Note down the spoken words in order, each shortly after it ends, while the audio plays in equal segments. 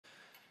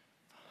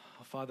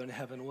Father in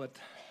heaven,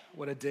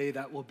 what a day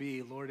that will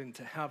be, Lord, and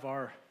to have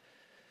our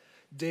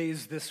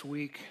days this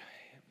week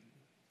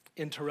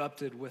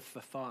interrupted with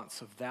the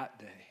thoughts of that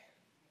day.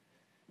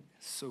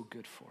 It's so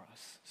good for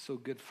us, so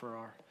good for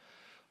our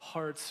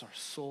hearts, our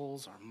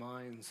souls, our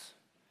minds.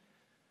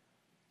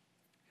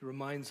 It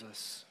reminds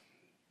us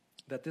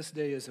that this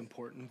day is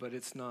important, but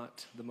it's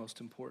not the most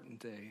important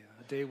day.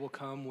 A day will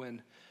come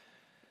when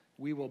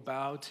we will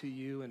bow to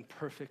you in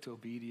perfect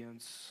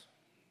obedience,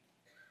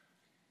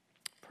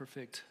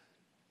 perfect,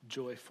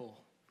 joyful,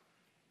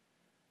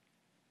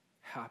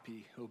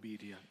 happy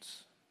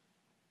obedience.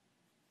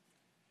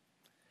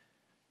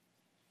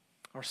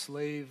 Our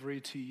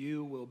slavery to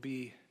you will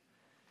be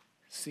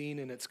seen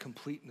in its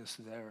completeness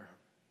there,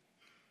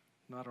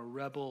 not a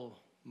rebel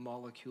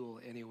molecule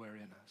anywhere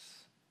in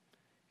us.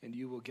 And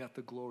you will get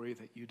the glory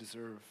that you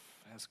deserve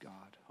as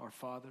God, our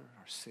Father,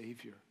 our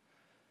Savior.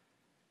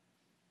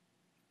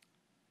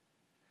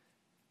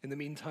 In the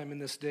meantime, in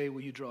this day,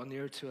 will you draw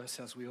near to us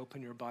as we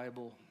open your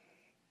Bible?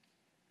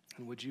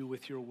 And would you,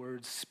 with your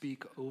words,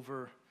 speak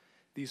over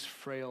these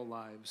frail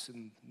lives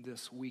in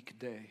this weak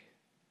day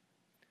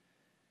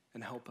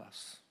and help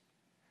us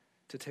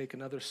to take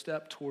another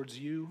step towards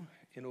you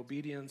in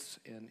obedience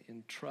and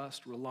in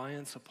trust,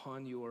 reliance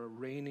upon your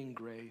reigning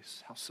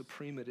grace, how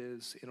supreme it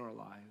is in our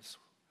lives.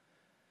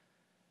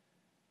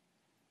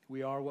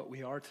 We are what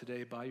we are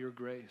today by your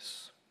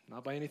grace,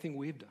 not by anything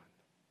we've done.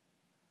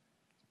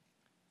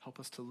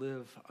 Help us to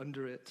live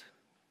under it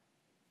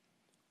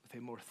with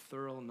a more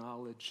thorough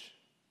knowledge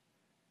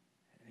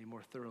and a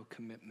more thorough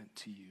commitment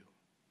to you.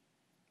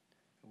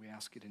 And we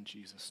ask it in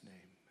Jesus'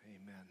 name.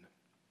 Amen.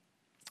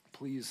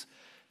 Please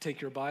take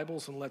your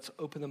Bibles and let's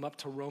open them up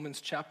to Romans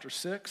chapter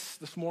 6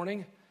 this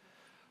morning.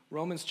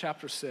 Romans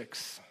chapter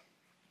 6.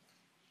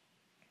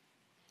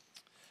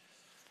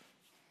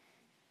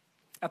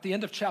 At the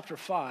end of chapter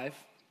 5,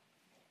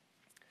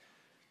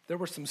 there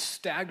were some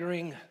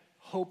staggering,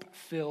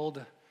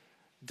 hope-filled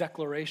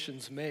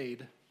declarations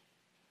made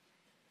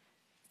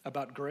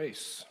about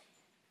grace,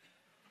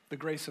 the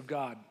grace of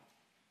God,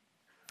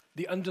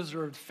 the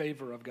undeserved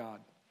favor of God.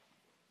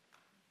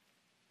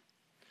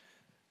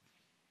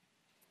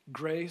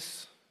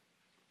 Grace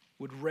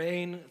would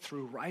reign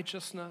through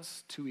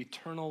righteousness to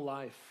eternal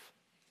life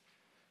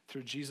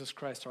through Jesus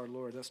Christ our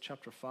Lord. That's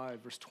chapter 5,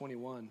 verse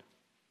 21.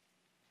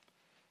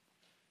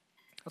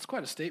 That's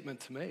quite a statement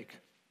to make.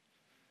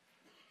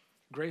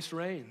 Grace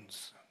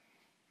reigns.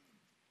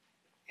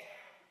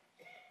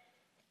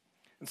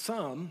 And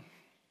some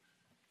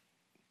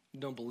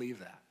don't believe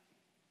that.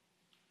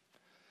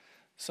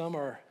 Some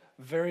are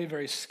very,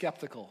 very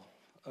skeptical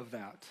of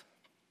that.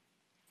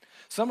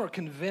 Some are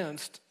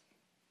convinced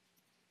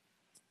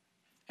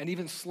and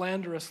even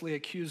slanderously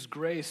accuse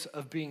grace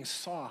of being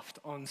soft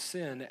on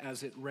sin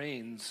as it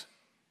reigns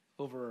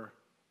over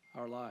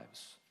our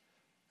lives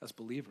as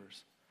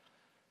believers.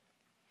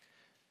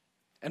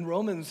 And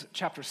Romans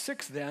chapter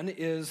 6 then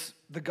is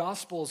the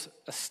gospel's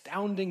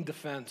astounding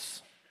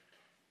defense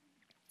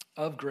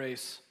of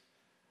grace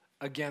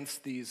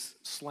against these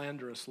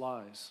slanderous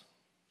lies.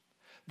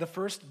 The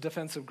first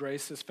defense of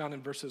grace is found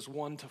in verses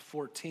 1 to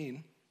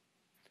 14,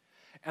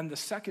 and the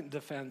second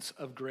defense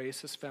of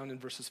grace is found in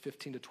verses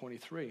 15 to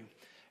 23.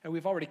 And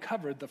we've already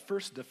covered the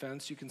first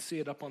defense. You can see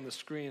it up on the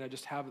screen. I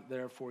just have it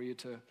there for you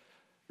to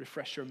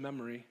refresh your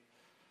memory.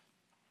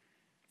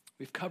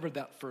 We've covered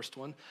that first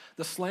one.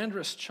 The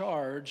slanderous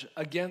charge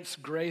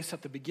against grace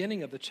at the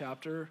beginning of the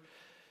chapter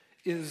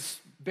is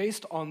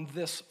based on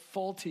this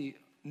faulty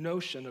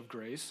notion of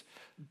grace.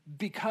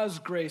 Because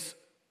grace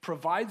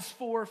provides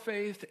for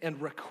faith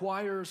and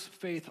requires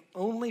faith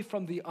only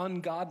from the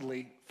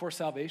ungodly for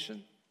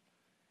salvation,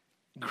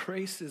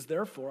 grace is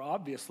therefore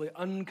obviously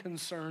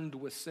unconcerned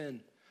with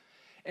sin.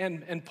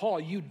 And Paul,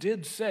 you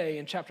did say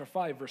in chapter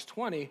 5, verse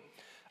 20,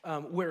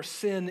 where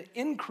sin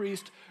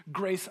increased,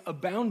 grace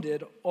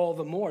abounded all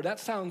the more.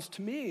 That sounds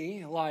to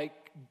me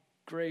like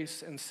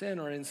grace and sin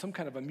are in some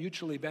kind of a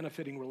mutually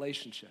benefiting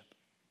relationship.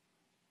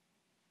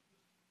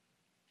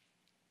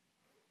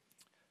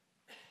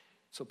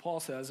 So Paul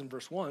says in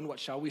verse 1, what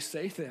shall we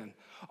say then?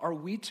 Are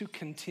we to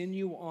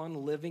continue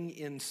on living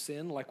in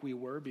sin like we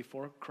were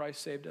before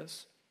Christ saved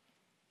us?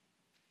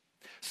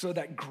 So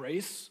that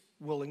grace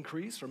will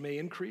increase or may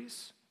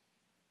increase?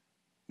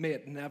 May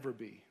it never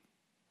be.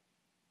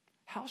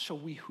 How shall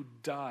we who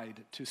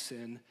died to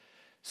sin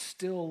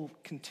still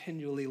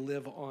continually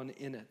live on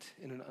in it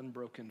in an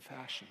unbroken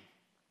fashion?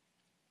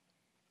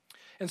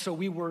 And so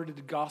we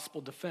worded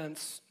gospel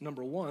defense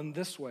number 1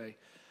 this way.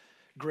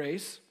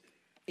 Grace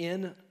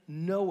in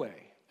no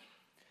way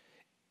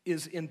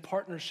is in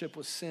partnership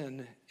with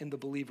sin in the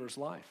believer's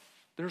life.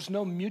 There's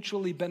no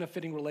mutually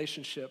benefiting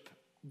relationship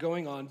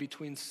going on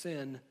between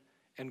sin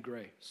and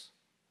grace.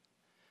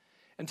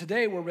 And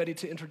today we're ready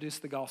to introduce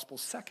the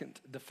gospel's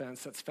second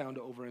defense that's found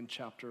over in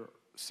chapter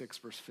 6,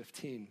 verse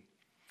 15.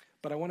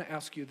 But I want to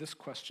ask you this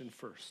question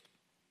first.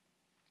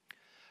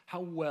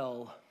 How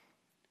well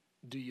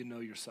do you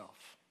know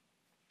yourself?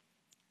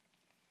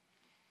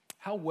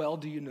 How well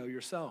do you know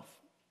yourself?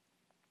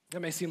 That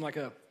may seem like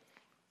a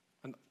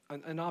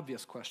an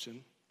obvious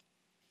question.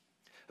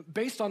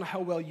 Based on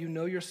how well you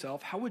know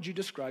yourself, how would you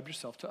describe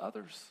yourself to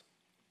others?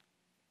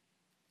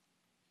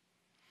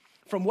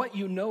 From what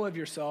you know of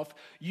yourself,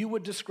 you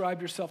would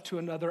describe yourself to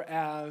another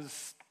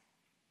as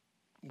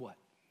what?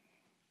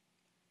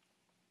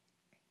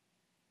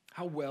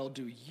 How well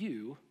do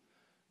you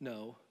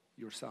know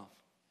yourself?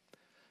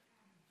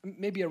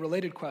 Maybe a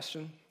related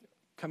question,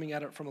 coming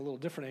at it from a little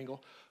different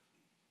angle.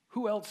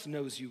 Who else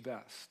knows you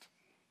best?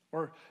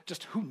 Or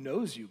just who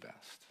knows you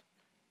best?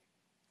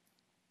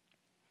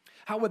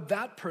 How would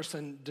that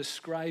person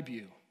describe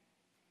you?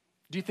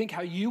 Do you think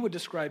how you would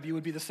describe you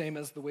would be the same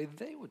as the way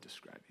they would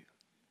describe you?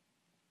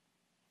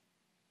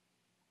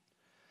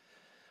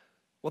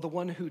 Well, the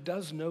one who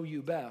does know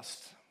you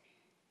best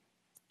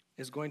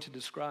is going to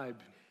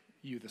describe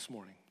you this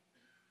morning.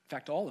 In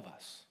fact, all of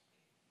us.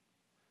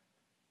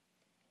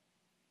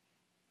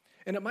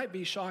 And it might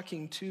be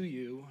shocking to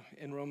you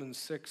in Romans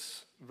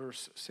 6,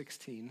 verse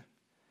 16,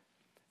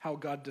 how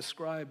God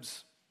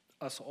describes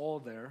us all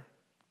there.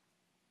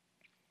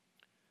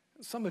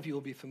 Some of you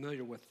will be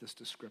familiar with this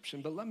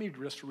description, but let me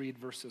just read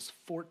verses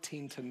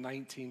 14 to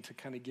 19 to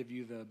kind of give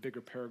you the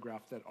bigger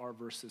paragraph that our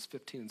verses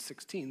 15 and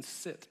 16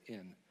 sit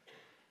in.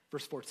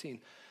 Verse 14,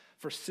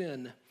 for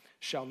sin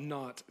shall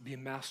not be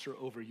master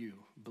over you,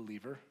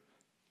 believer,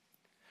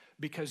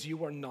 because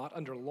you are not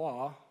under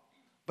law,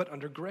 but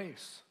under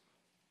grace.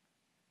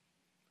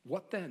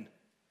 What then?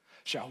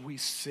 Shall we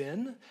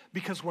sin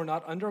because we're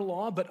not under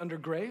law, but under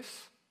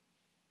grace?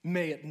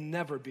 May it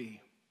never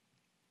be.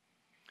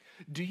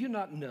 Do you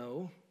not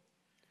know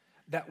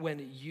that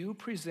when you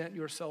present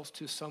yourselves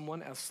to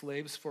someone as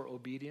slaves for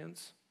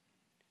obedience,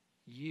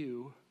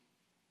 you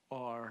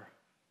are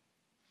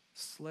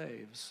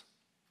slaves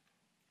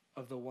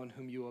of the one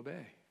whom you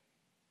obey,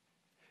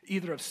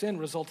 either of sin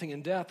resulting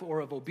in death or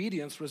of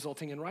obedience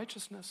resulting in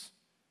righteousness?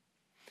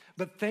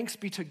 But thanks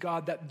be to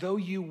God that though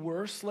you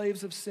were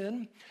slaves of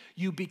sin,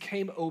 you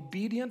became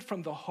obedient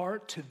from the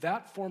heart to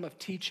that form of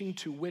teaching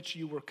to which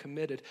you were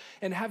committed.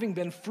 And having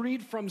been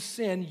freed from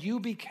sin, you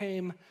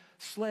became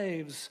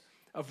slaves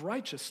of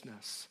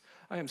righteousness.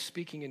 I am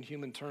speaking in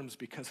human terms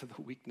because of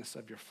the weakness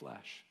of your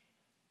flesh.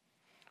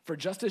 For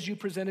just as you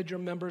presented your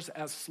members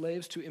as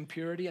slaves to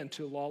impurity and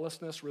to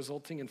lawlessness,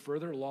 resulting in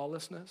further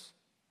lawlessness,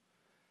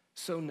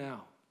 so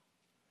now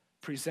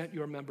present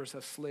your members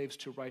as slaves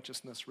to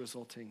righteousness,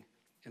 resulting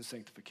in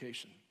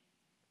sanctification.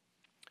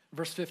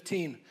 Verse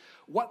 15,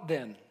 what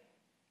then?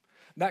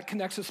 That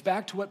connects us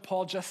back to what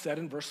Paul just said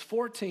in verse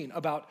 14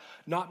 about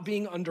not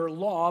being under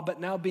law, but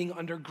now being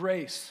under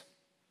grace.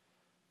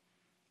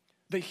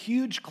 The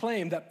huge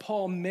claim that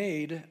Paul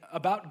made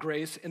about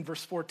grace in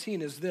verse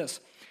 14 is this: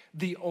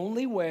 the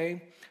only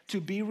way to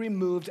be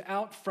removed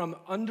out from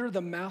under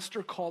the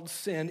master called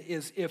sin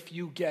is if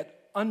you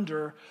get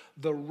under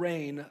the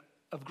reign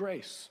of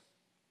grace.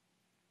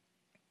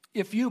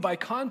 If you, by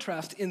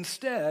contrast,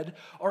 instead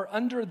are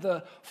under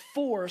the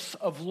force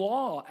of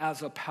law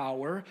as a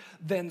power,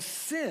 then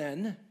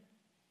sin,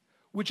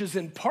 which is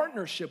in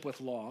partnership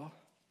with law,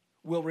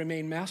 will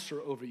remain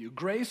master over you.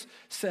 Grace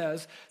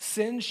says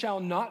sin shall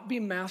not be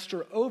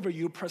master over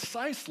you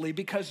precisely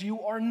because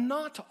you are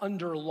not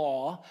under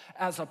law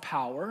as a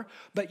power,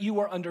 but you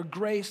are under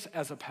grace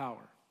as a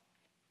power.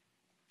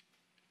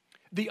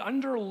 The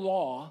under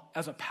law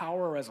as a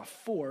power or as a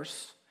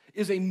force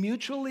is a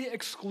mutually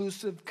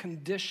exclusive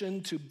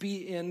condition to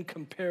be in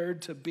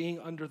compared to being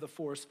under the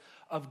force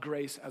of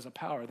grace as a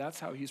power. That's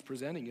how he's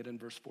presenting it in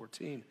verse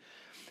 14.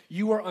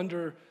 You are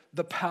under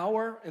the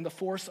power and the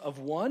force of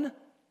one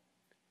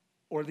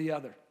or the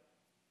other.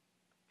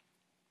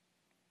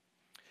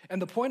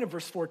 And the point of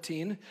verse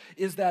 14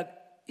 is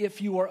that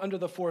if you are under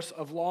the force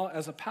of law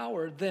as a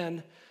power,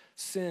 then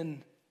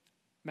sin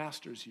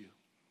masters you.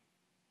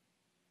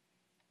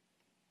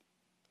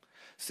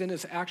 Sin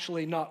is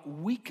actually not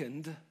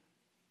weakened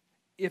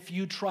if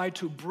you try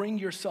to bring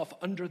yourself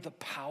under the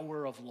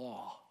power of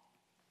law.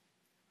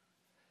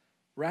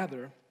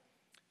 Rather,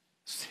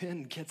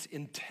 sin gets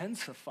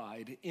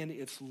intensified in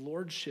its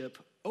lordship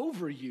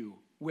over you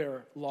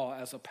where law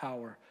as a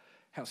power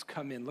has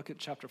come in. Look at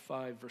chapter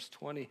 5, verse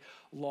 20.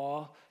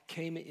 Law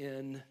came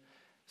in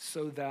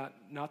so that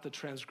not the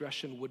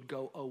transgression would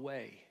go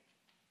away,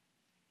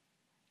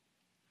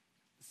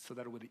 so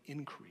that it would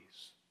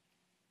increase,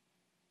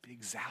 be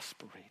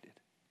exasperated.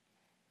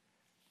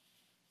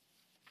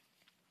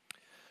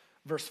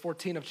 Verse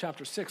 14 of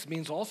chapter 6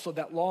 means also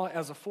that law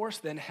as a force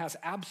then has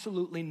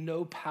absolutely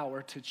no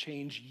power to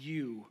change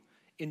you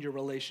in your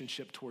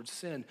relationship towards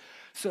sin.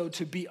 So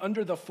to be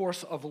under the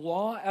force of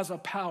law as a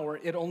power,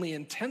 it only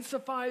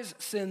intensifies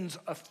sin's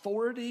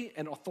authority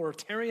and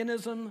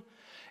authoritarianism,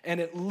 and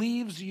it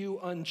leaves you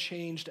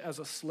unchanged as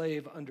a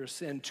slave under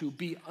sin. To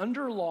be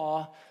under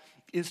law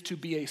is to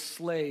be a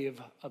slave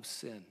of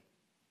sin.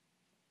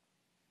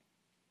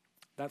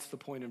 That's the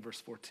point in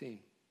verse 14.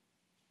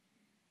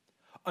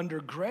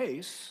 Under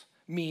grace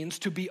means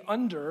to be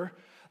under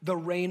the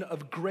reign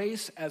of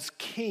grace as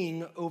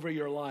king over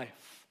your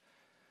life.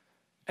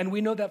 And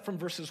we know that from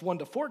verses 1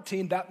 to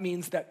 14, that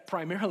means that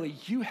primarily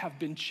you have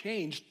been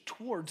changed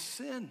towards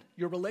sin,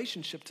 your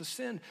relationship to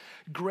sin.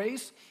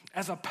 Grace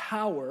as a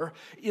power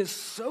is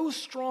so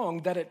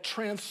strong that it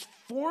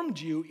transformed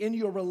you in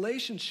your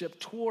relationship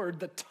toward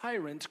the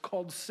tyrant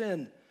called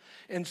sin.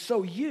 And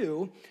so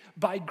you,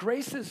 by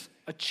grace's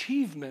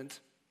achievement,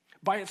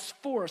 by its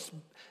force,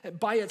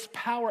 by its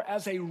power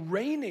as a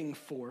reigning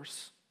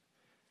force,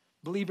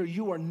 believer,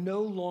 you are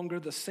no longer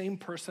the same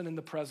person in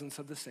the presence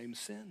of the same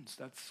sins.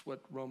 That's what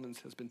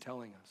Romans has been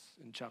telling us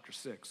in chapter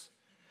 6.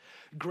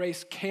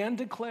 Grace can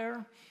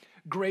declare,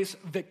 grace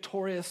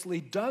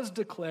victoriously does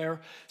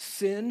declare,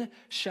 sin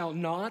shall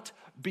not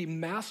be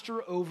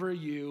master over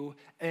you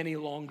any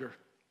longer.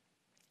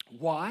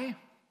 Why?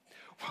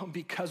 Well,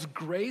 because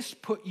grace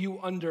put you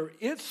under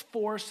its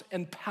force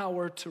and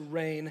power to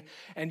reign,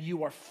 and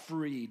you are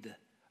freed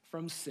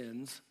from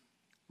sin's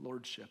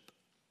lordship.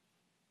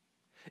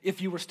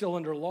 If you were still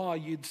under law,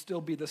 you'd still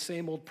be the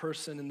same old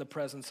person in the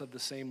presence of the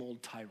same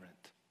old tyrant.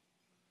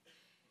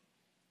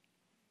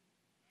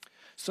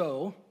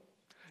 So,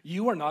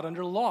 you are not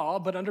under law,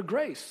 but under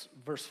grace,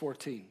 verse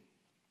 14.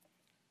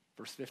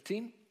 Verse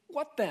 15,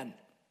 what then?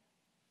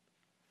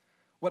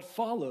 What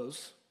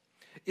follows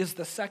is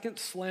the second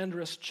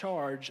slanderous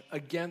charge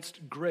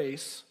against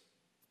grace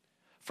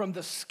from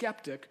the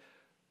skeptic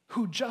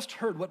who just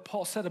heard what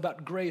Paul said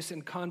about grace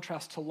in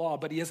contrast to law,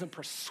 but he isn't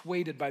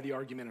persuaded by the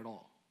argument at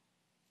all.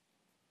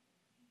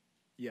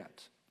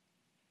 Yet.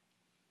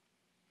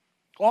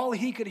 All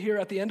he could hear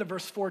at the end of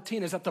verse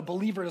 14 is that the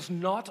believer is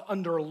not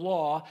under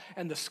law,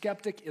 and the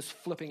skeptic is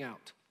flipping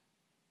out.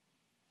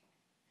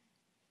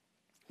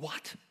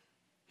 What?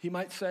 He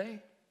might say.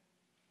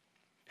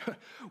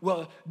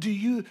 Well, do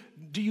you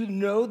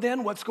know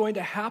then what's going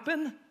to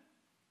happen?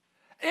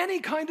 Any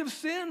kind of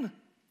sin.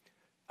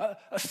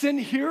 A sin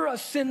here, a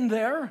sin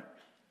there.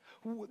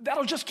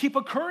 That'll just keep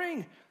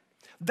occurring.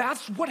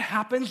 That's what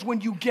happens when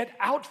you get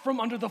out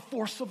from under the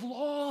force of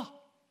law.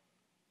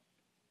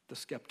 The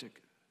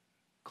skeptic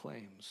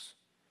claims.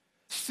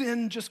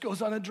 Sin just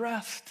goes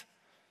unaddressed.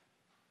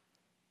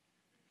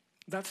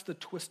 That's the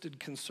twisted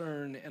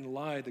concern and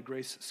lie the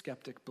grace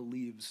skeptic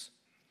believes.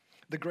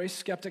 The grace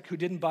skeptic who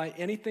didn't buy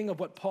anything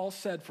of what Paul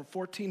said for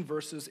 14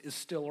 verses is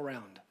still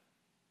around.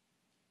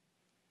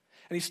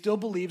 And he still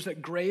believes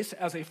that grace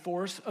as a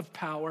force of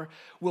power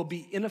will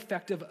be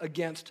ineffective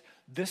against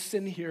this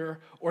sin here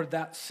or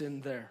that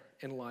sin there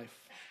in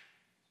life.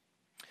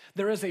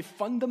 There is a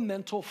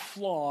fundamental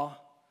flaw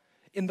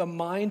in the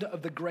mind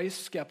of the grace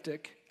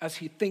skeptic as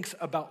he thinks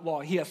about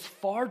law. He has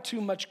far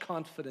too much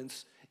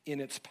confidence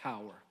in its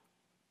power,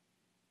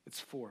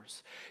 its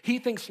force. He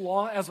thinks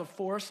law as a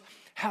force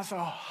has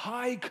a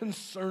high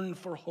concern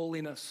for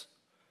holiness.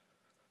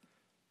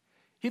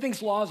 He thinks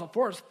law as a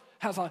force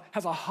has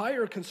a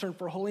higher concern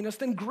for holiness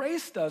than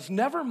grace does.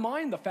 Never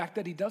mind the fact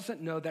that he doesn't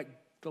know that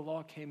the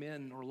law came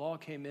in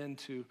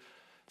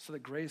so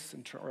that grace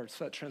or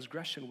so that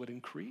transgression would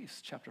increase.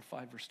 Chapter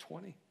 5, verse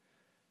 20.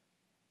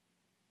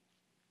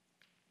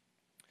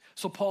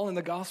 So Paul and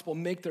the gospel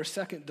make their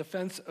second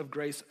defense of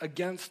grace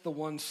against the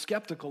one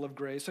skeptical of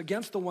grace,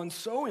 against the one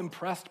so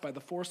impressed by the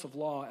force of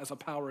law as a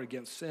power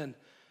against sin.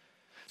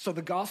 So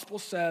the gospel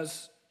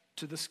says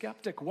to the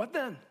skeptic, what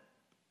then?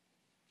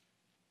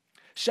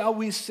 Shall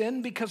we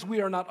sin because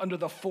we are not under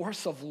the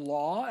force of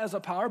law as a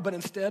power, but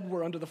instead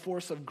we're under the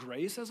force of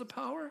grace as a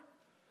power?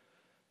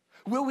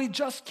 Will we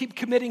just keep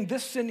committing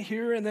this sin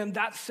here and then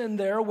that sin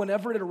there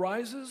whenever it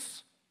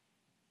arises?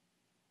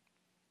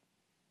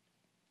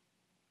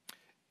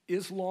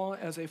 Is law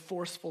as a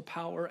forceful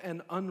power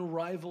an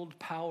unrivaled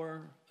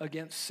power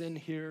against sin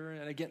here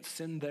and against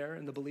sin there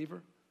in the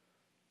believer?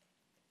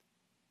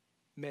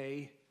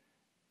 May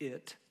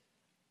it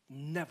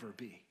never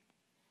be.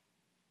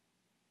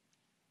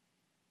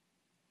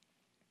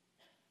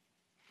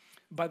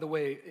 By the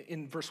way,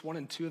 in verse 1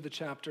 and 2 of the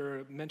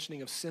chapter,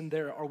 mentioning of sin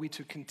there, are we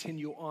to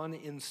continue on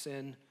in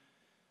sin?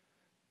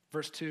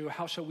 Verse 2,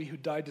 how shall we who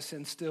died to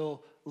sin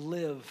still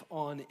live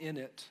on in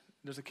it?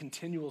 There's a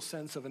continual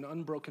sense of an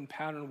unbroken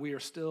pattern. We are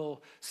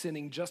still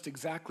sinning just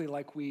exactly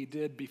like we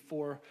did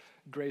before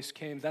grace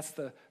came. That's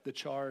the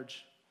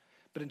charge.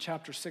 But in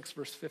chapter 6,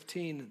 verse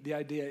 15, the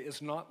idea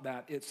is not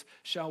that. It's,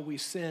 shall we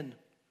sin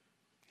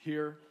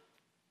here,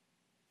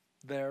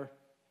 there?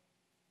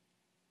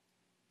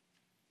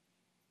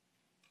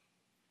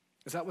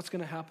 Is that what's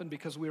going to happen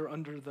because we are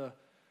under the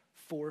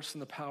force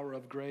and the power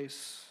of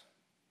grace?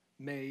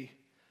 May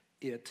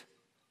it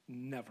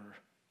never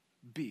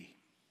be.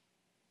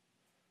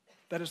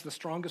 That is the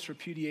strongest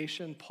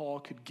repudiation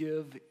Paul could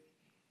give.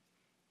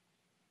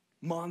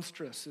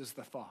 Monstrous is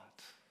the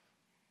thought.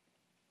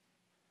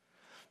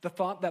 The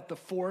thought that the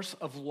force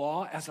of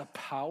law as a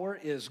power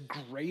is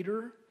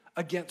greater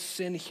against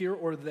sin here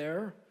or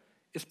there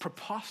is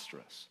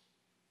preposterous.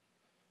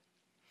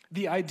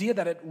 The idea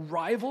that it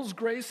rivals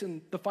grace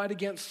in the fight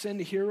against sin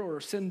here or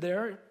sin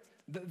there,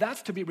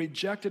 that's to be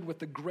rejected with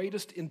the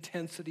greatest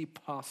intensity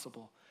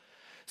possible.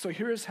 So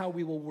here is how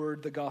we will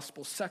word the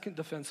gospel's second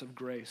defense of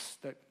grace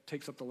that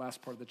takes up the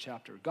last part of the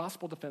chapter.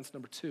 Gospel defense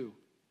number 2.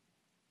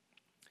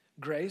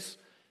 Grace,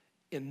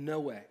 in no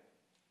way,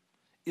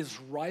 is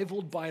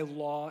rivaled by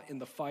law in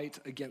the fight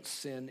against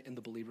sin in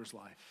the believer's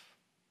life.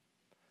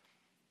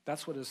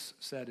 That's what is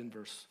said in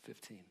verse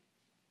 15.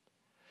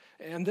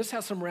 And this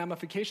has some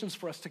ramifications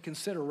for us to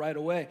consider right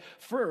away.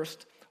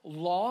 First,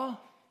 law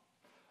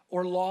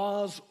or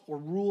laws or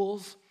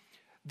rules,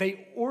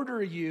 they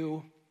order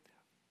you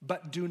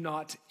but do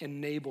not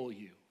enable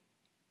you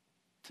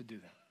to do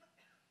that.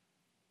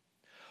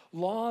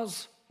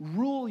 Laws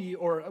rule you,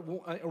 or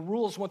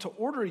rules want to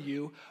order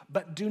you,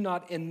 but do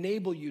not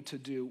enable you to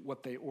do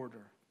what they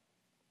order.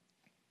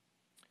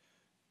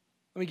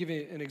 Let me give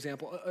you an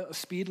example. A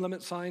speed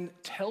limit sign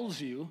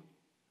tells you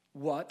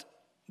what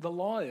the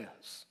law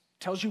is,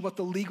 tells you what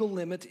the legal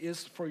limit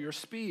is for your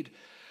speed.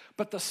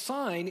 But the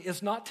sign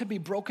is not to be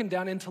broken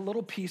down into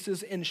little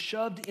pieces and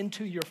shoved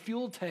into your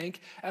fuel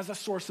tank as a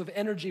source of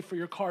energy for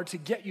your car to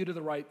get you to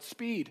the right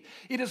speed.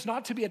 It is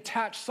not to be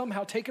attached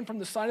somehow, taken from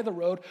the side of the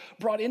road,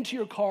 brought into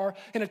your car,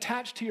 and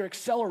attached to your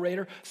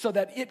accelerator so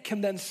that it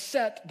can then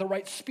set the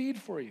right speed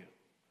for you.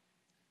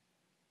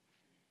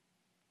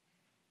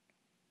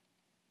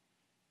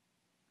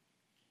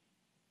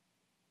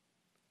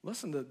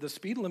 Listen, the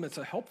speed limit's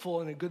a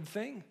helpful and a good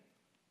thing.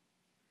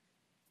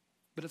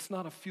 But it's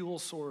not a fuel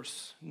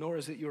source, nor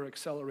is it your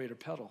accelerator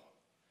pedal.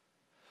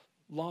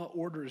 Law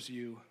orders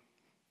you,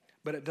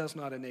 but it does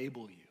not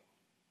enable you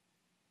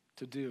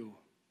to do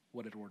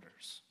what it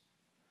orders.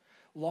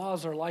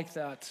 Laws are like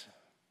that,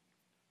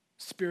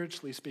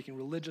 spiritually speaking,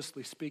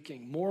 religiously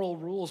speaking. Moral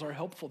rules are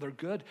helpful, they're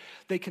good.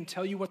 They can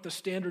tell you what the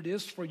standard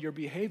is for your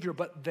behavior,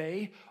 but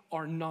they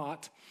are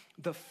not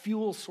the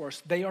fuel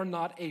source. They are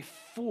not a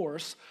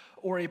force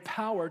or a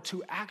power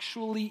to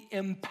actually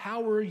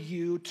empower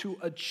you to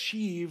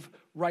achieve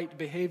right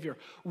behavior.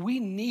 We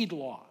need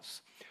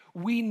laws.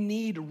 We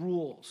need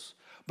rules.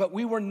 But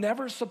we were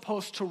never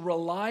supposed to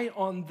rely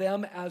on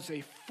them as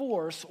a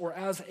force or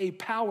as a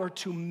power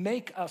to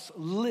make us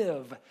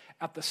live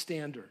at the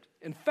standard.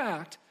 In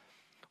fact,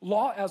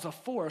 law as a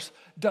force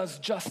does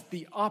just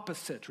the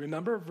opposite.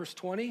 Remember verse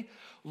 20?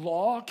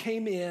 Law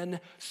came in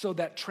so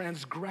that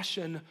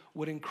transgression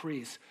would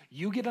increase.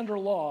 You get under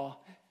law,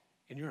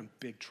 and you're in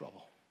big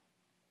trouble.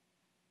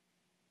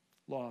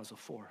 Law is a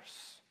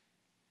force.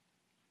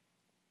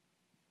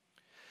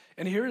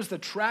 And here is the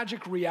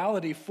tragic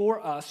reality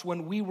for us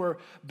when we were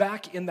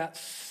back in that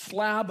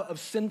slab of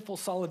sinful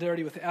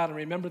solidarity with Adam.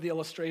 Remember the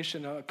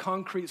illustration, a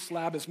concrete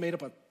slab is made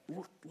up of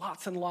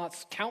lots and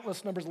lots,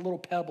 countless numbers of little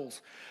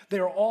pebbles. They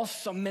are all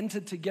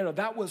cemented together.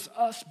 That was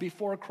us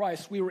before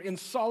Christ. We were in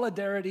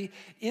solidarity,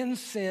 in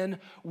sin,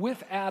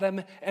 with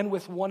Adam and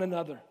with one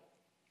another.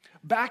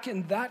 Back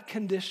in that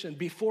condition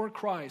before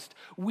Christ,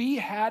 we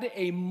had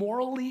a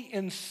morally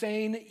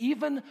insane,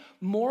 even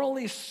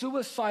morally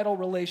suicidal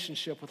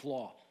relationship with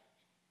law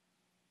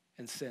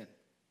and sin.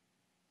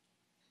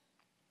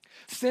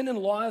 Sin and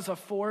law as a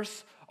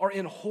force are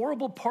in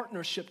horrible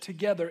partnership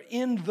together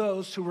in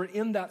those who were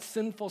in that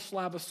sinful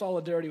slab of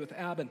solidarity with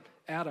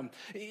Adam.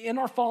 In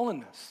our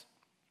fallenness,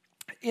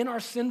 in our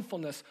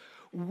sinfulness,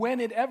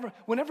 whenever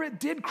it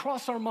did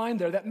cross our mind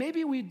there that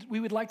maybe we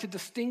would like to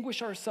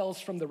distinguish ourselves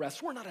from the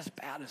rest, we're not as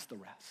bad as the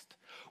rest.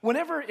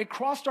 Whenever it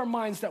crossed our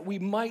minds that we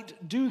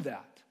might do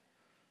that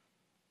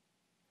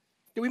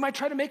we might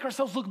try to make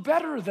ourselves look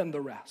better than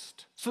the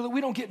rest so that we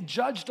don't get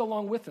judged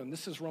along with them.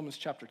 This is Romans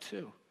chapter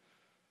 2.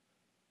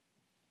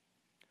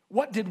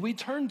 What did we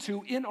turn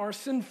to in our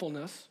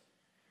sinfulness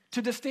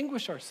to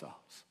distinguish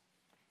ourselves?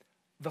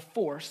 The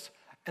force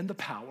and the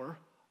power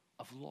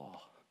of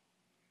law.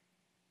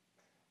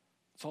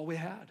 That's all we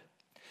had.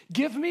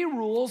 Give me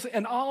rules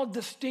and I'll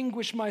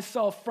distinguish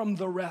myself from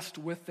the rest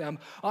with them.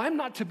 I'm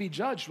not to be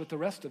judged with the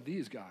rest of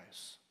these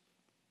guys.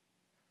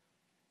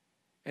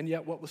 And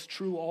yet what was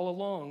true all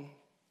along,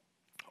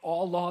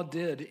 all law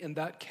did in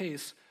that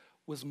case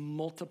was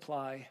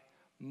multiply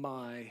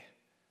my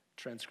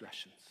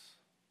transgressions.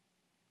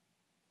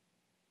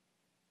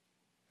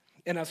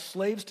 And as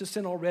slaves to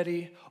sin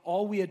already,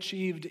 all we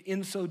achieved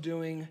in so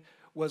doing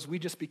was we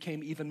just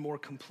became even more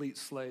complete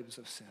slaves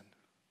of sin.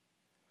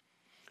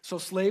 So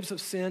slaves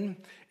of sin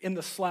in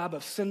the slab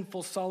of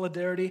sinful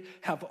solidarity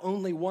have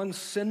only one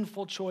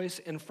sinful choice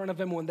in front of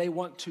them when they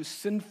want to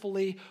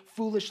sinfully,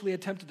 foolishly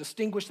attempt to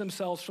distinguish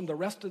themselves from the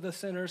rest of the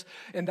sinners,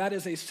 and that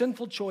is a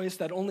sinful choice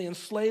that only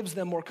enslaves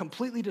them more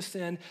completely to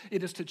sin.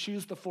 It is to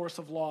choose the force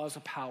of law as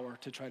a power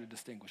to try to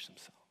distinguish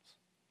themselves.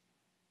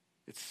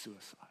 It's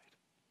suicide.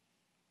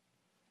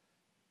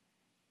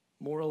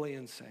 Morally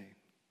insane.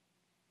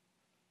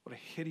 What a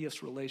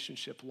hideous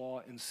relationship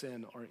law and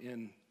sin are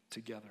in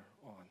together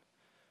on.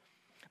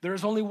 There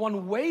is only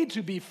one way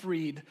to be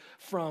freed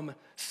from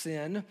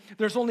sin.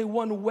 There's only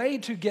one way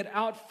to get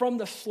out from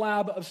the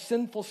slab of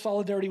sinful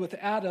solidarity with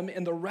Adam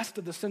and the rest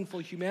of the sinful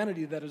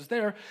humanity that is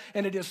there,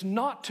 and it is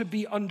not to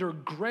be under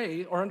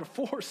grace or under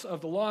force of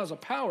the law as a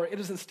power.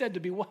 It is instead to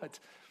be what?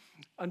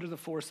 Under the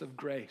force of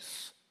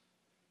grace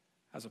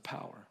as a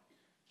power.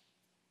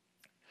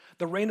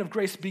 The reign of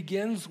grace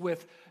begins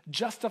with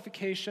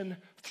justification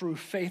through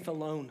faith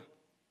alone.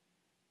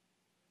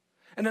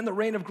 And then the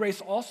reign of grace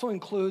also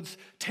includes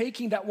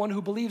taking that one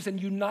who believes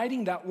and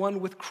uniting that one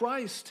with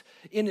Christ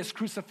in his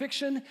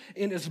crucifixion,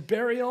 in his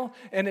burial,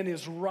 and in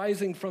his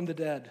rising from the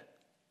dead.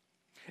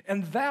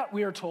 And that,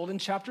 we are told in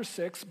chapter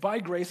 6, by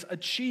grace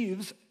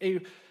achieves a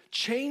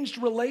changed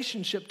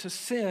relationship to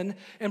sin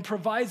and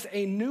provides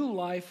a new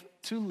life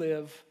to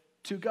live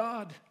to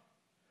God.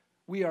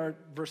 We are,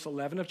 verse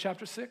 11 of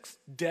chapter 6,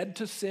 dead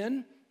to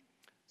sin,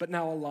 but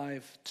now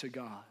alive to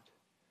God.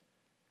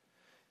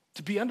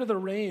 To be under the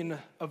reign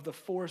of the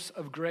force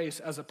of grace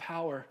as a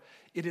power,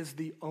 it is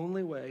the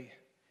only way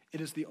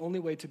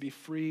to be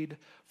freed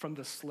from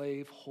the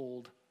slave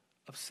hold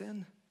of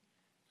sin.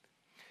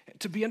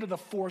 To be under the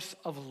force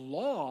of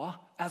law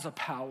as a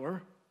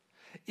power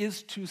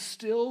is to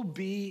still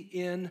be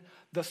in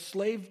the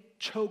slave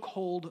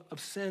chokehold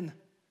of sin.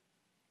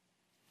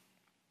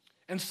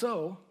 And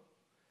so,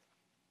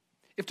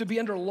 if to be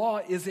under law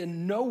is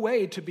in no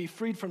way to be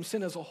freed from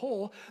sin as a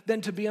whole,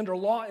 then to be under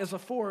law as a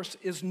force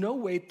is no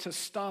way to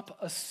stop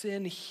a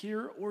sin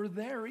here or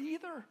there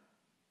either.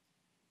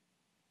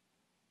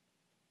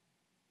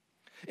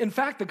 In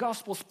fact, the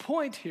gospel's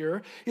point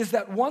here is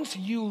that once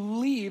you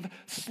leave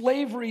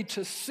slavery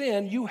to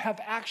sin, you have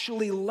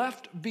actually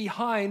left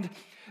behind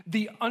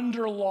the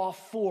under law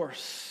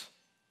force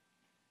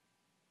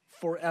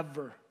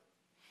forever.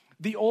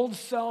 The old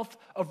self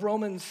of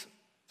Romans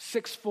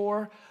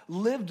 6:4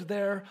 lived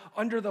there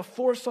under the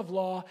force of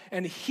law,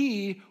 and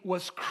he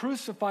was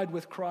crucified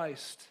with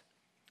Christ.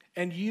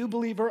 And you,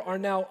 believer, are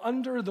now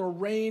under the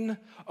reign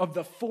of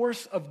the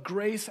force of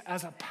grace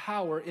as a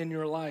power in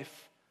your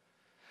life.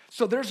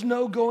 So there's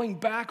no going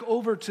back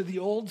over to the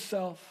old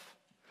self,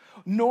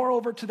 nor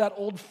over to that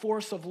old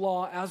force of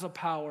law as a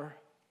power,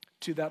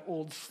 to that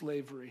old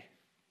slavery.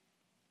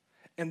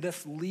 And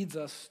this leads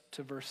us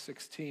to verse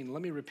 16.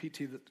 Let me repeat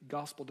to you the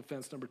gospel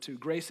defense number 2.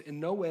 Grace in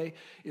no way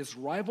is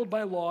rivaled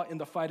by law in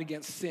the fight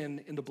against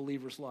sin in the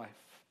believer's life.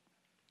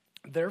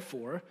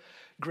 Therefore,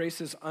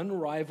 grace's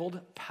unrivaled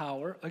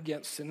power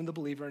against sin in the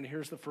believer, and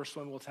here's the first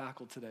one we'll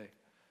tackle today.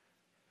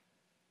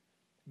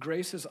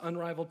 Grace's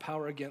unrivaled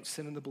power against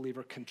sin in the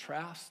believer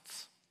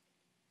contrasts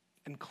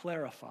and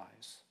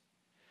clarifies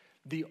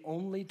the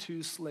only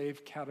two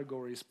slave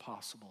categories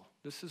possible.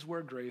 This is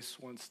where grace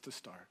wants to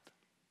start.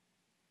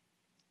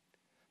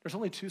 There's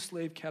only two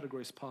slave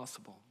categories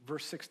possible.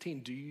 Verse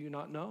 16, do you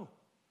not know?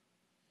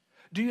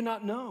 Do you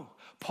not know?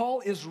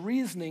 Paul is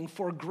reasoning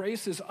for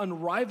grace's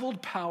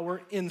unrivaled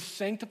power in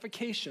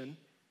sanctification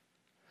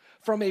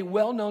from a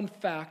well-known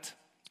fact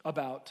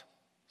about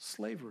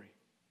slavery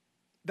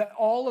that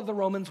all of the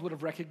Romans would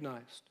have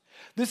recognized.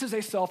 This is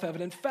a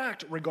self-evident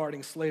fact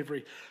regarding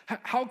slavery.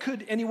 How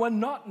could anyone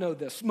not know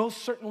this? Most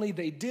certainly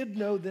they did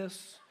know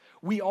this.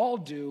 We all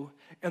do,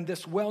 and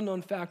this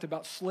well-known fact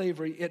about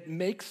slavery, it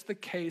makes the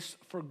case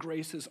for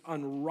grace's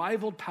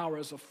unrivaled power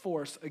as a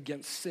force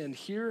against sin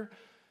here,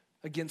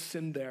 against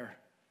sin there,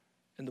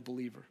 in the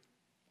believer.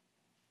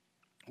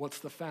 What's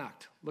the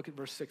fact? Look at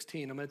verse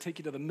 16. I'm going to take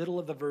you to the middle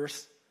of the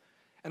verse,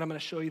 and I'm going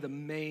to show you the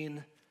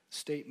main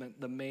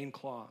statement, the main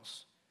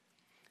clause.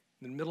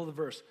 In the middle of the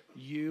verse,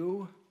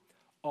 you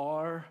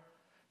are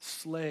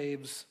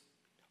slaves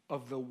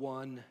of the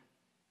one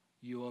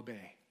you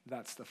obey.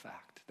 That's the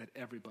fact that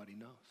everybody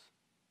knows.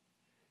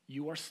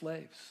 You are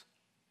slaves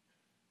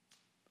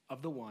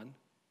of the one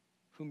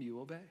whom you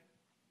obey.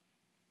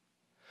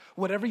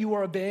 Whatever you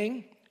are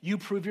obeying, you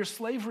prove your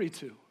slavery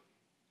to.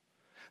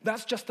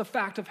 That's just the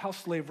fact of how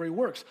slavery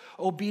works.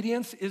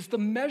 Obedience is the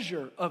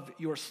measure of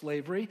your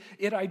slavery.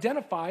 It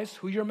identifies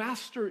who your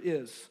master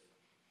is.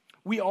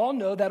 We all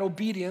know that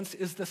obedience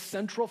is the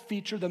central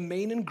feature, the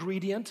main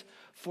ingredient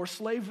for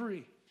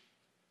slavery.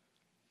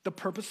 The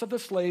purpose of the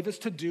slave is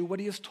to do what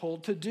he is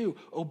told to do.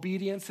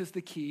 Obedience is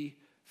the key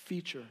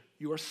feature.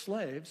 You are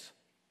slaves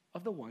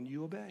of the one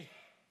you obey.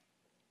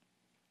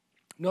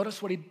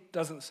 Notice what he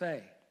doesn't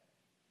say.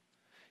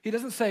 He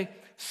doesn't say,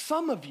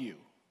 some of you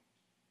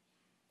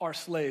are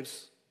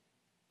slaves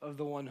of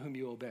the one whom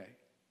you obey.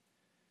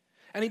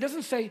 And he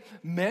doesn't say,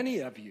 many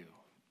of you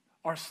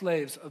are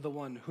slaves of the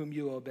one whom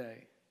you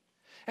obey.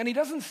 And he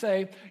doesn't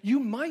say, you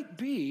might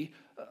be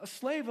a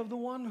slave of the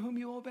one whom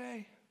you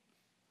obey.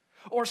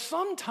 Or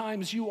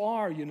sometimes you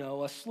are,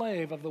 a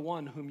slave of the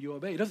one whom you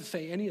obey. He doesn't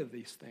say any of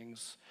these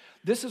things.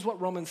 This is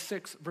what Romans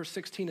 6, verse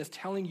 16 is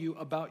telling you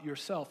about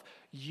yourself.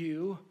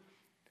 You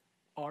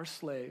are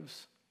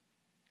slaves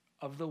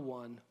of the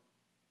one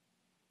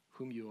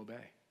whom you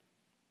obey.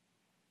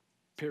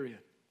 Period.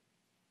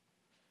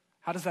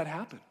 How does that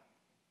happen?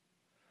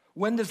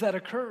 When does that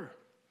occur?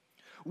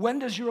 When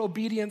does your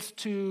obedience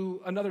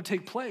to another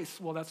take place?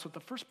 Well, that's what the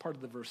first part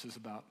of the verse is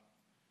about.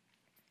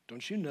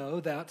 Don't you know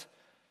that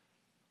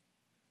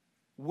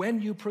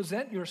when you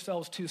present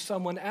yourselves to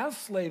someone as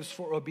slaves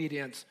for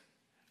obedience,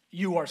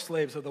 you are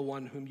slaves of the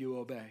one whom you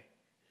obey?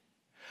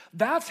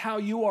 That's how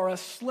you are a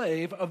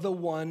slave of the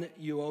one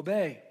you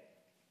obey.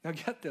 Now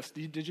get this.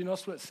 Did you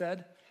notice what it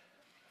said?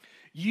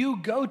 You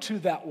go to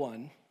that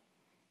one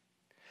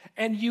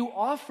and you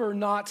offer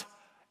not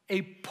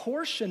a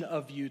portion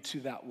of you to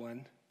that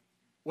one.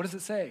 What does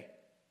it say?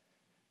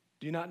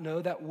 Do you not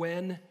know that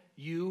when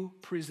you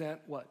present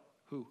what?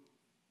 Who?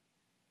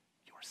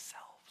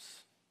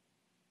 Yourselves.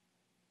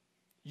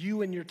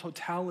 You in your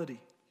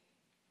totality.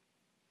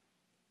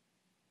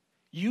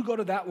 You go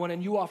to that one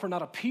and you offer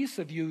not a piece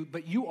of you,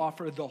 but you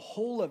offer the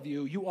whole of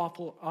you. You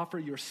offer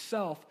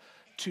yourself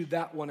to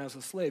that one as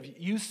a slave.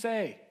 You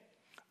say,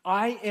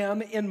 I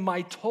am in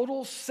my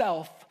total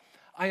self,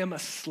 I am a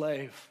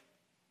slave.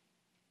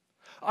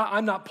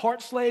 I'm not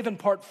part slave and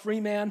part free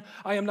man.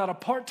 I am not a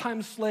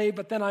part-time slave,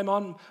 but then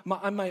I'm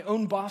my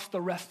own boss the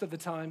rest of the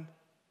time.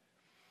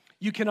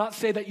 You cannot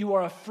say that you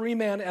are a free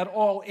man at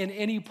all in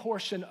any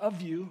portion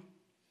of you.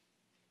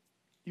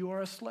 You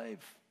are a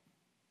slave.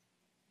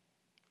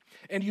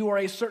 And you are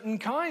a certain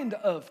kind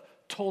of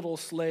total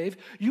slave.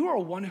 You are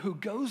one who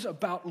goes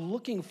about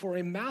looking for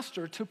a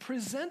master to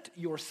present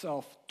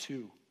yourself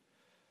to.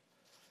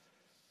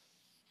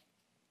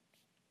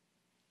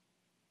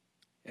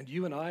 And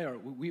you and I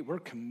we're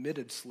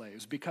committed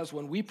slaves, because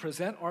when we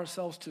present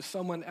ourselves to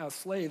someone as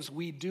slaves,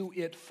 we do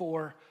it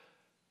for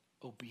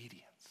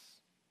obedience.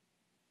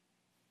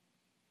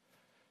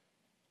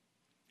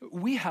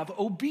 We have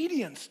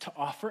obedience to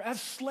offer as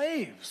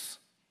slaves.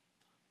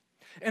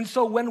 And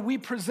so when we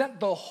present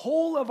the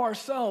whole of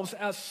ourselves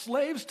as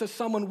slaves to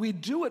someone, we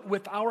do it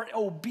with our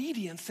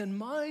obedience in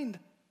mind.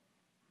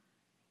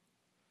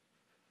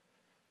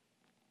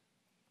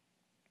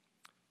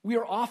 We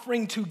are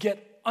offering to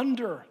get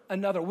under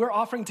another. We're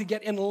offering to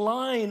get in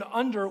line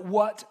under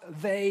what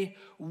they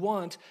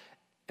want.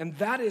 And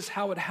that is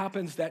how it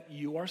happens that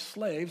you are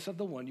slaves of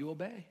the one you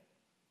obey.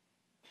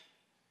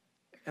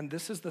 And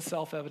this is the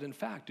self-evident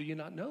fact. Do you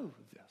not know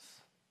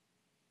this?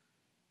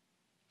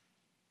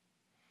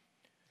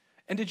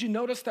 And did you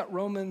notice that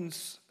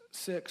Romans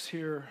 6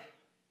 here,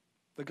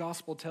 the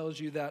gospel tells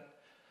you that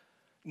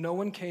no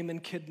one came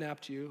and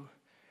kidnapped you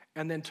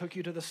and then took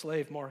you to the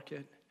slave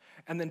market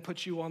and then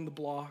put you on the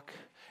block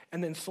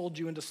and then sold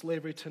you into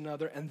slavery to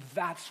another, and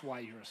that's why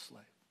you're a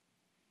slave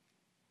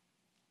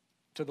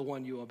to the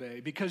one you obey,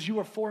 because you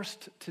were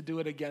forced to do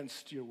it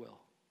against your will.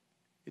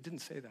 It didn't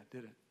say that,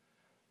 did it?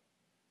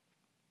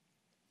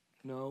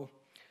 No,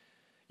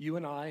 you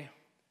and I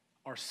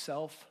are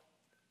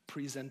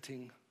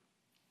self-presenting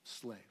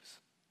slaves.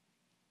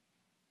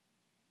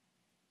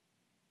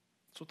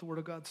 That's what the Word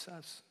of God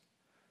says.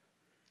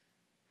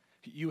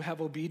 You have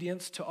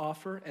obedience to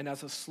offer, and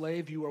as a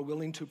slave, you are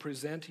willing to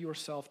present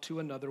yourself to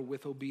another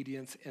with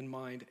obedience in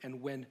mind.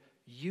 And when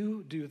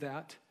you do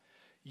that,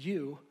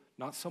 you,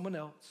 not someone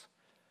else,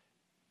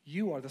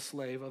 you are the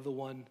slave of the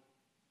one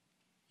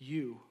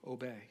you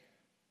obey.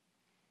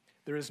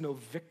 There is no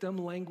victim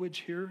language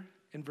here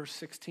in verse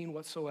 16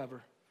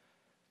 whatsoever.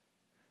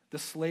 The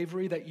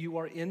slavery that you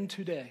are in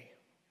today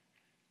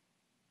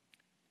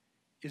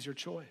is your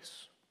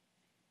choice.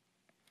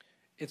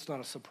 It's not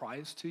a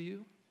surprise to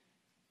you.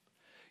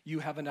 You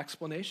have an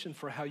explanation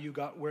for how you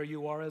got where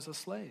you are as a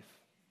slave.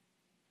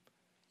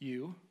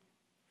 You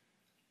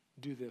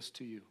do this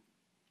to you.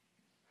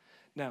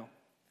 Now,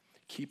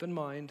 keep in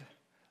mind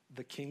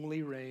the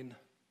kingly reign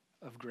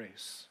of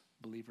grace,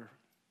 believer.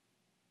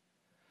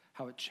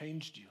 How it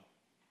changed you.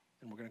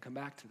 And we're going to come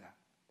back to that.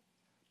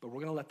 But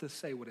we're going to let this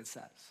say what it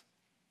says.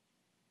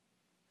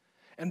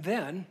 And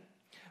then,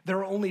 there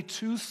are only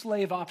two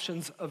slave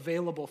options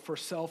available for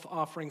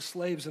self-offering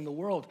slaves in the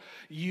world.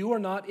 You are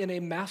not in a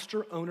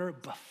master-owner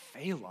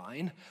buffet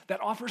line that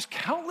offers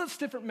countless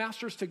different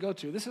masters to go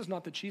to. This is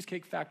not the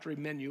Cheesecake Factory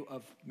menu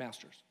of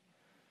masters.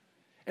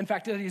 In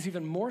fact, it is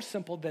even more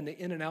simple than the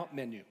In-N-Out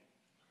menu.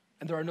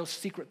 And there are no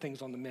secret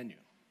things on the menu.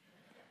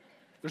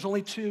 There's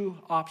only two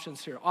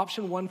options here.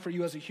 Option one for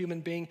you as a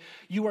human being,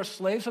 you are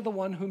slaves of the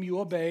one whom you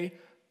obey.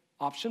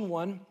 Option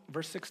one,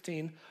 verse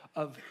 16,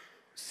 of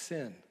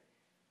sin,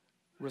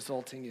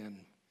 resulting in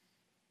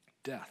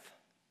death.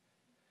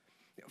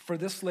 For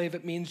this slave,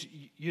 it means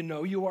you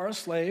know you are a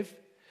slave,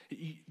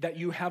 that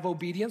you have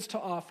obedience to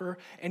offer,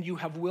 and you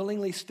have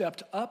willingly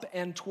stepped up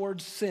and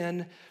towards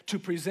sin to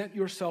present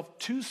yourself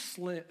to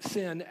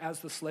sin as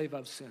the slave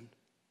of sin.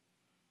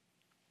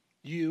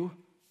 You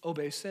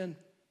obey sin.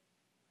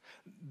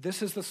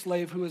 This is the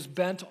slave who is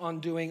bent on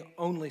doing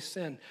only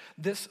sin.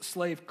 This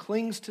slave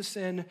clings to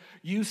sin.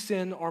 You,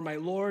 sin, are my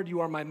Lord.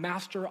 You are my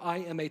master. I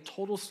am a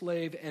total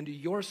slave and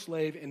your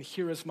slave, and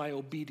here is my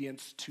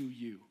obedience to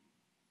you.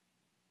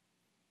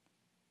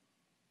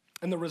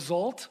 And the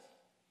result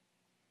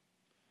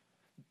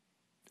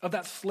of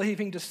that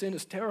slaving to sin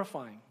is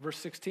terrifying. Verse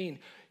 16,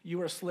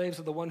 you are slaves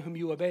of the one whom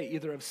you obey,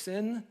 either of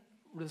sin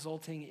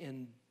resulting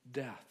in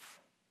death.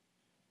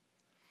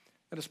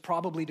 That is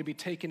probably to be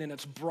taken in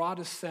its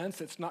broadest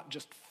sense. It's not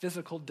just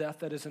physical death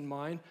that is in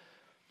mind.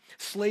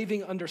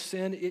 Slaving under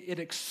sin, it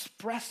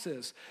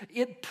expresses,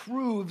 it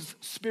proves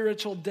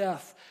spiritual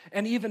death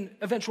and even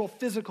eventual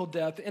physical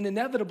death, and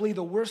inevitably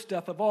the worst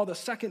death of all, the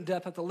second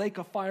death at the lake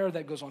of fire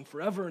that goes on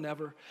forever and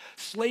ever.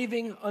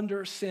 Slaving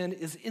under sin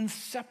is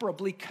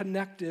inseparably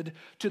connected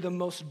to the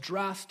most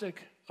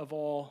drastic of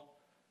all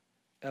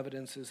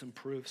evidences and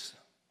proofs,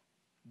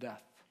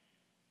 death.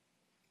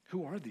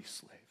 Who are these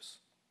slaves?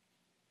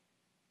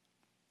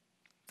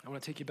 I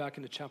want to take you back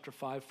into chapter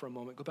 5 for a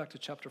moment. Go back to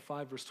chapter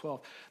 5, verse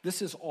 12.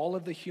 This is all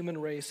of the human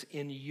race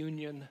in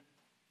union,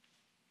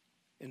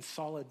 in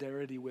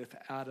solidarity with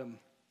Adam,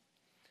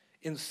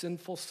 in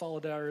sinful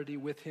solidarity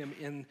with him,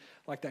 in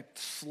like that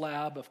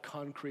slab of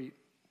concrete,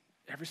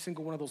 every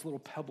single one of those little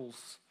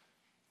pebbles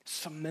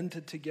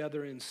cemented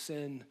together in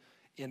sin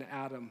in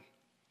Adam.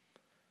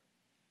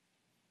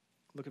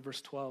 Look at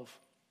verse 12.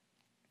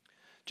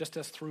 Just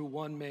as through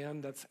one man,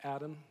 that's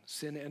Adam,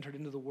 sin entered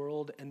into the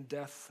world, and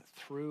death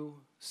through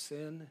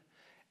sin,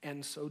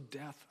 and so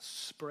death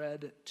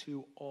spread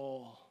to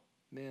all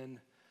men,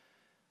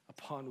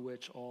 upon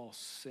which all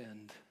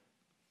sinned.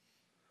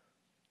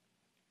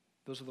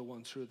 Those are the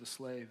ones who are the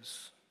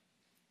slaves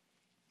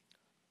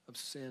of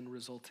sin,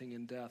 resulting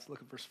in death.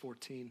 Look at verse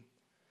 14.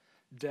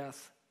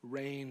 Death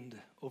reigned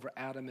over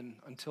Adam and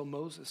until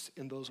Moses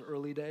in those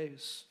early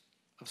days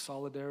of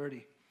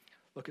solidarity.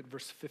 Look at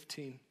verse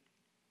 15.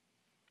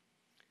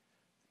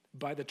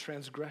 By the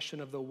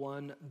transgression of the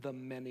one, the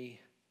many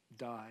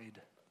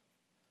died.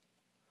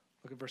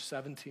 Look at verse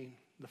 17,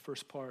 the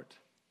first part.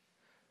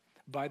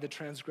 By the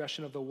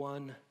transgression of the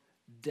one,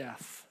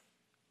 death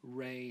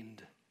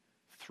reigned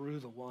through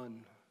the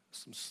one.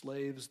 Some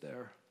slaves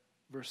there.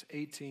 Verse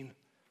 18.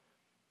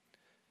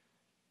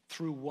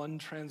 Through one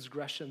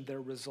transgression,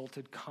 there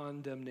resulted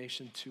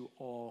condemnation to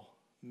all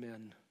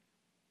men.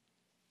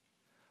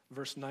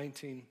 Verse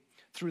 19.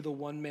 Through the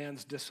one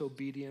man's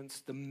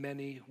disobedience, the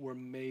many were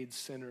made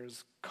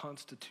sinners,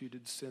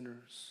 constituted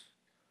sinners.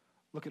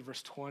 Look at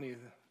verse 20.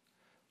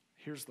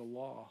 Here's the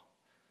law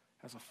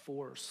as a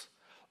force.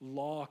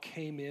 Law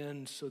came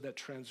in so that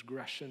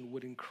transgression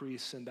would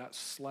increase in that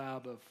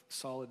slab of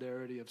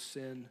solidarity of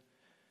sin.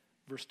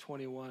 Verse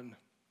 21,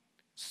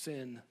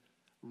 sin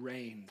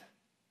reigned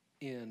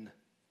in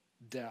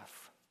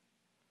death.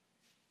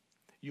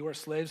 You are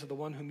slaves of the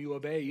one whom you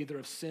obey, either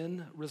of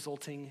sin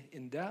resulting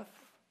in death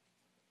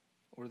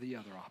or the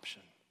other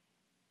option.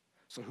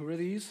 So who are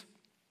these?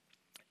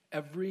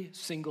 Every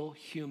single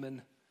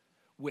human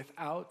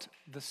without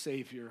the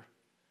Savior,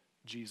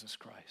 Jesus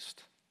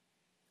Christ.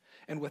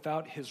 And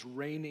without his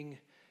reigning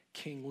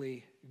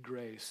kingly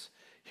grace.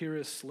 Here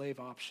is slave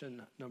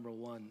option number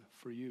 1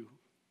 for you.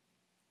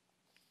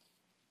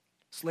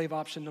 Slave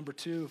option number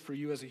 2 for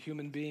you as a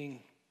human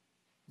being.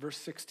 Verse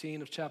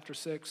 16 of chapter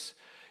 6.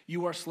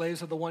 You are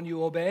slaves of the one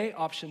you obey.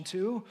 Option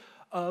 2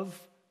 of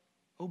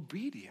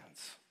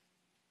obedience,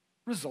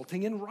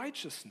 resulting in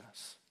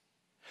righteousness.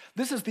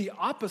 This is the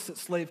opposite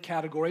slave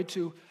category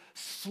to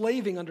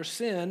slaving under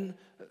sin,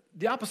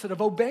 the opposite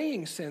of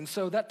obeying sin.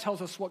 So that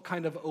tells us what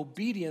kind of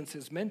obedience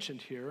is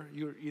mentioned here.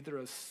 You're either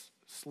a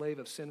slave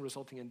of sin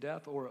resulting in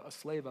death or a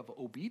slave of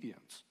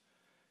obedience.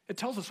 It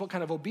tells us what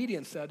kind of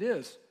obedience that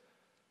is.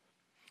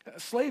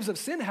 Slaves of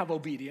sin have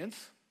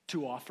obedience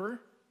to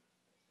offer,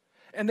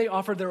 and they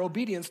offer their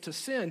obedience to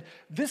sin.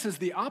 This is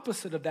the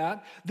opposite of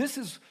that.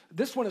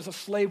 This one is a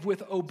slave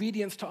with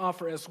obedience to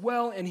offer as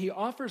well, and he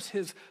offers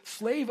his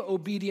slave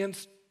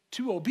obedience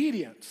to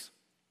obedience,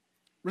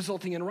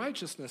 resulting in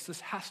righteousness. This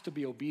has to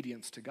be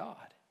obedience to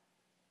God.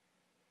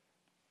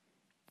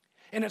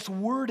 And it's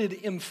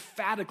worded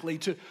emphatically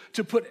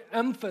to put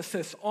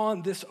emphasis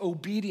on this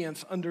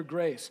obedience under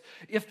grace.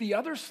 If the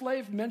other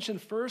slave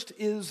mentioned first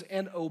is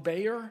an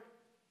obeyer,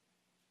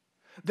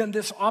 then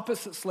this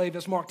opposite slave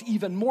is marked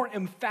even more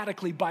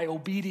emphatically by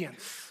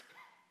obedience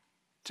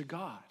to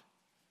God.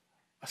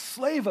 A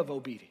slave of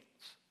obedience.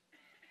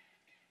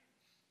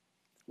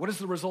 What is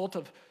the result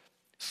of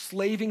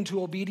slaving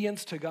to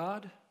obedience to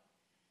God?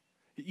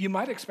 You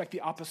might expect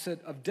the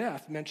opposite of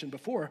death mentioned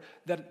before,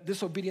 that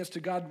this obedience to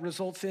God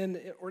results in,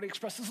 or it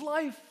expresses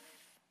life.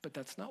 But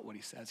that's not what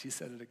he says. He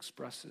said it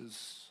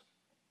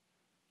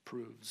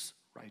proves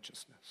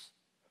righteousness.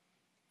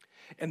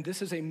 And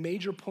this is a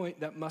major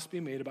point that must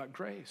be made about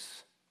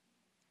grace.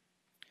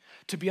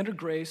 To be under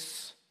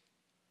grace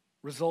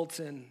results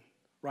in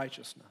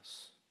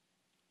righteousness.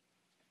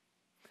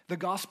 The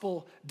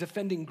gospel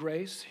defending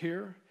grace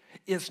here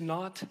is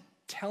not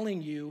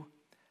telling you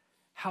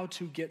how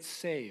to get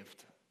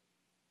saved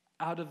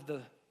out of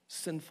the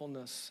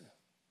sinfulness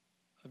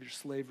of your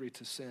slavery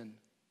to sin.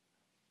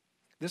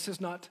 This is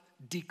not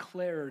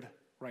declared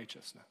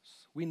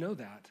righteousness. We know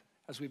that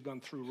as we've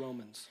gone through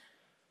Romans.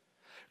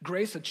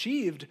 Grace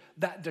achieved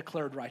that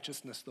declared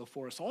righteousness, though,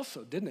 for us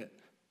also, didn't it?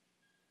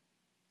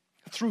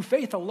 Through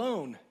faith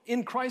alone,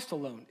 in Christ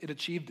alone, it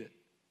achieved it.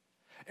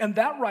 And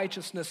that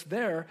righteousness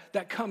there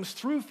that comes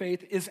through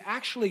faith is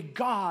actually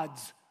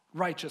God's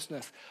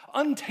righteousness,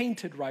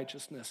 untainted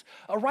righteousness,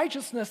 a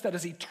righteousness that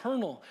is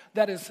eternal,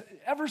 that is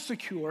ever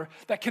secure,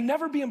 that can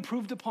never be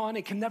improved upon,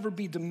 it can never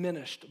be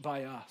diminished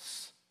by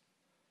us.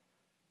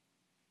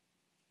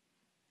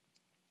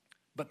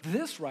 But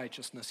this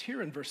righteousness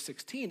here in verse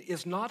 16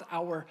 is not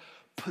our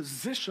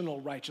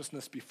positional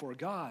righteousness before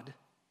God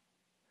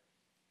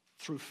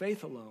through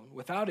faith alone,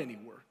 without any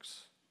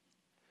works.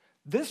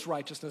 This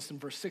righteousness in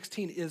verse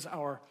 16 is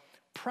our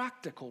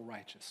practical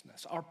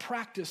righteousness, our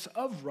practice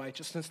of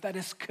righteousness that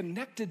is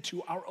connected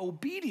to our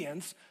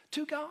obedience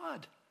to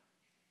God.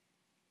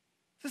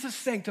 This is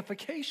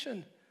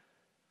sanctification.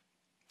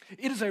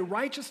 It is a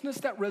righteousness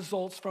that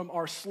results from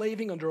our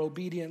slaving under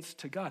obedience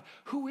to God.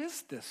 Who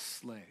is this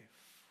slave?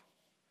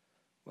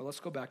 Well,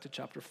 let's go back to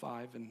chapter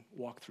 5 and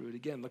walk through it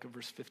again. Look at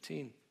verse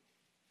 15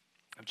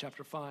 of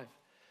chapter 5.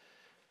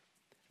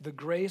 The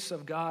grace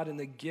of God and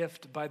the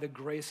gift by the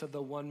grace of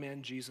the one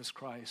man, Jesus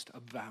Christ,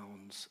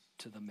 abounds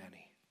to the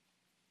many,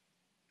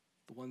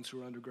 the ones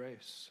who are under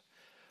grace.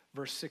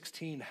 Verse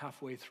 16,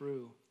 halfway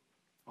through.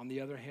 On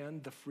the other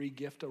hand, the free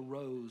gift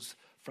arose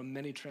from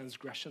many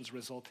transgressions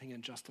resulting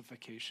in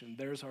justification.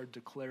 There's our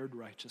declared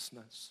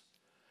righteousness.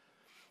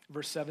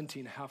 Verse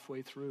 17,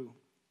 halfway through.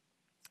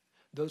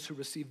 Those who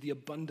receive the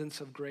abundance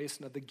of grace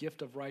and of the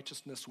gift of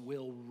righteousness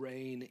will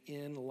reign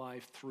in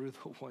life through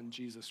the one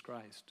Jesus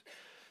Christ.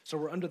 So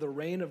we're under the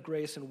reign of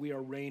grace and we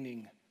are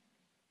reigning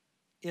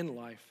in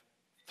life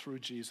through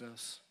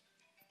Jesus.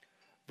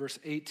 Verse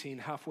 18,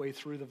 halfway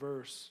through the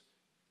verse.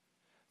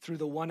 Through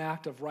the one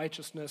act of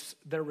righteousness,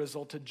 there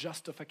resulted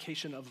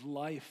justification of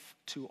life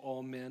to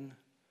all men.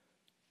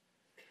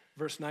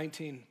 Verse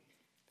 19,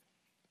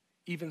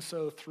 even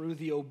so, through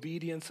the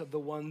obedience of the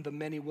one, the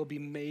many will be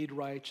made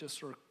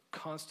righteous or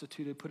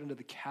constituted, put into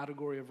the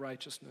category of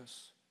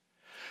righteousness.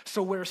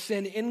 So where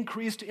sin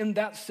increased in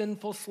that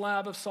sinful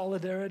slab of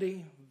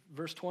solidarity,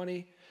 verse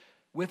 20,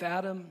 with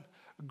Adam,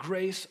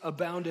 grace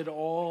abounded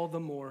all the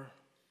more,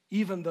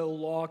 even though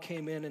law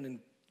came in and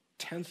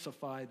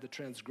intensified the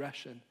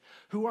transgression.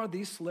 Who are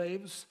these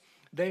slaves?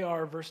 They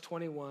are, verse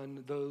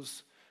 21,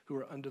 those who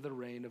are under the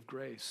reign of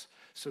grace.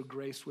 So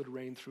grace would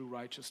reign through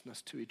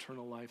righteousness to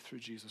eternal life through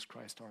Jesus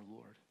Christ our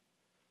Lord.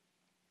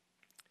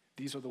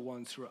 These are the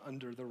ones who are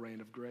under the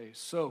reign of grace.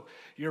 So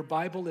your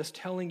Bible is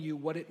telling you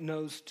what it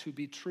knows to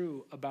be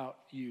true about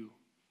you.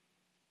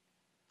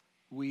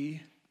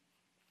 We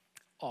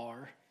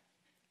are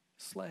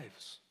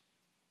slaves.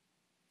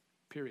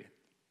 Period.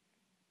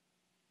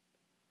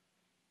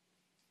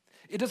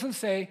 It doesn't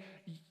say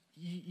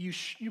you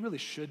really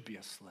should be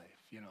a slave,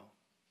 you know.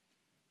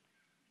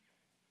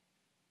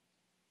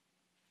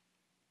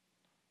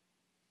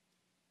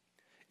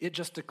 It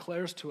just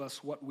declares to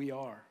us what we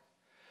are.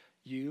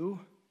 You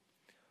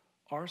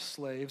are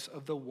slaves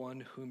of the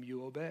one whom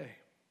you obey.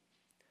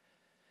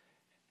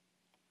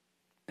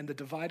 And the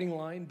dividing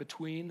line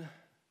between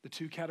the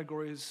two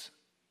categories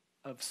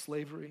of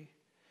slavery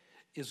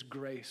is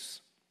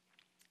grace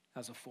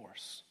as a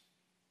force,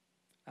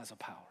 as a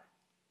power.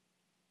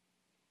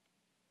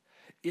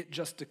 It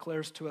just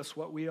declares to us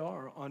what we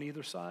are on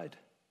either side.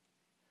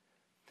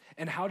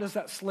 And how does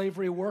that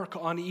slavery work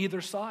on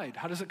either side?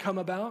 How does it come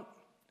about?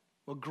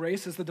 Well,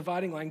 grace is the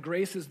dividing line.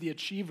 Grace is the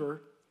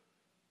achiever.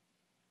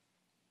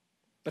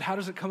 But how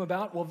does it come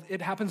about? Well,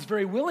 it happens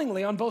very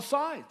willingly on both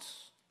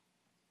sides.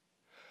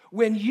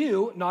 When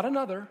you, not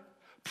another,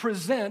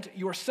 present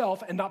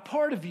yourself and not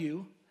part of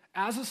you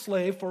as a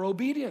slave for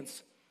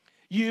obedience.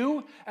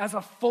 You, as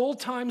a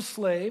full-time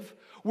slave,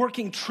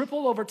 working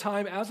triple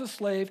overtime as a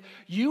slave,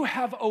 you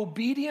have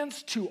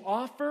obedience to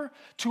offer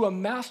to a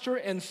master,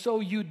 and so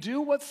you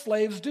do what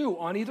slaves do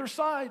on either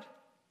side.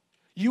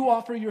 You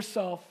offer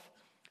yourself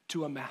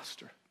to a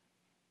master.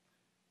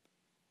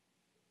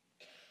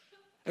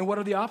 And what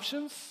are the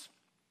options?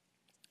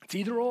 It's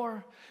either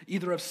or.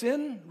 Either of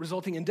sin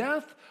resulting in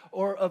death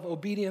or of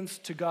obedience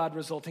to God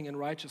resulting in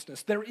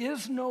righteousness. There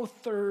is no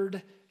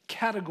third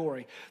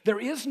category.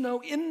 There is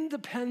no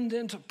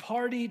independent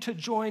party to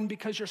join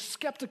because you're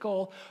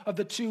skeptical of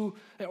the two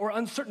or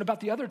uncertain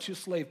about the other two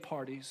slave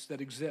parties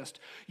that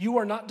exist. You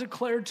are not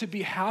declared to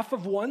be half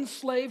of one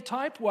slave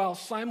type while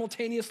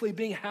simultaneously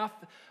being half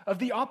of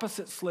the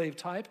opposite slave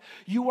type.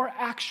 You are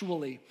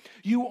actually,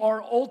 you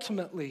are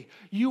ultimately,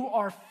 you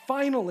are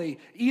finally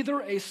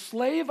either a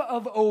slave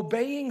of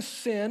obeying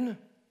sin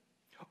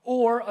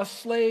or a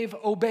slave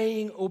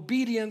obeying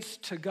obedience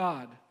to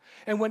God.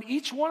 And when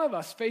each one of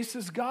us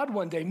faces God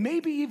one day,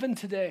 maybe even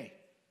today,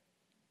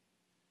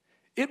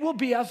 it will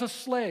be as a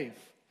slave,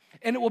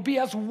 and it will be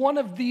as one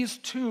of these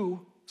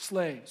two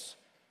slaves.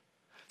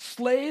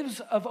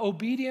 Slaves of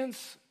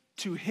obedience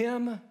to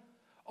him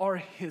are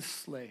his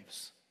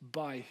slaves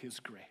by his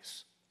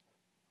grace.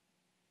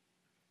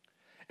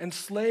 And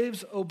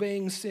slaves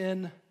obeying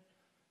sin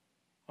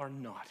are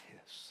not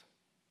his.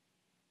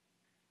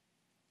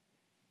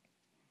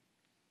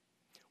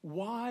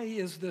 Why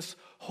is this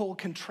whole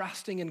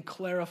contrasting and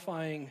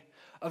clarifying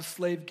of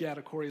slave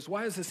categories?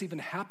 Why is this even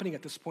happening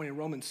at this point in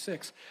Romans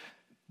 6?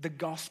 The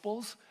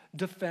gospel's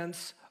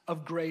defense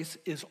of grace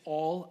is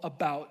all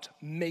about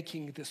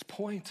making this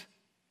point.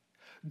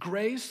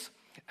 Grace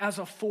as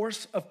a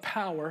force of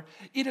power,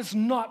 it is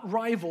not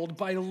rivaled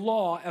by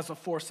law as a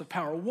force of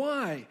power.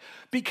 Why?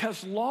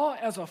 Because law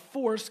as a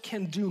force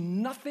can do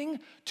nothing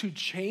to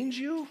change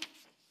you.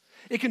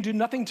 It can do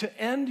nothing to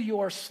end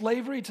your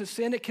slavery to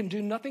sin. It can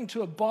do nothing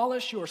to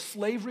abolish your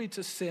slavery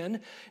to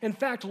sin. In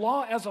fact,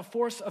 law as a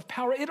force of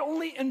power, it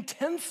only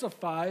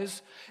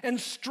intensifies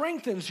and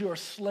strengthens your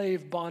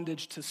slave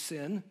bondage to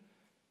sin.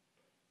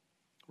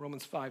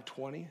 Romans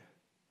 5:20.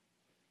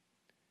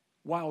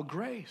 While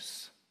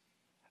grace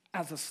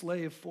as a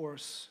slave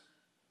force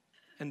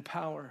and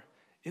power,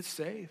 it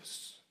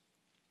saves.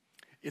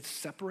 It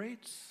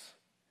separates,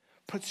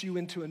 puts you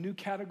into a new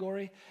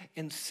category,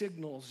 and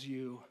signals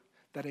you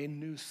that a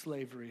new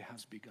slavery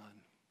has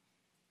begun.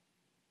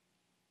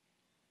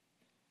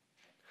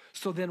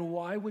 So then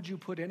why would you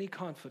put any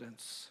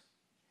confidence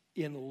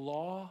in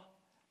law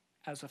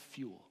as a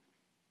fuel,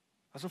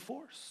 as a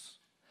force,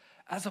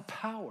 as a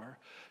power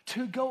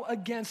to go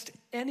against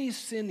any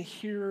sin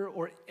here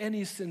or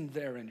any sin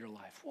there in your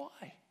life?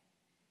 Why?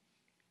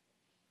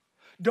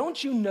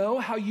 Don't you know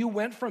how you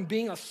went from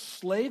being a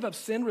slave of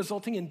sin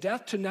resulting in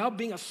death to now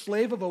being a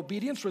slave of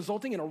obedience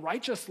resulting in a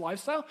righteous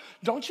lifestyle?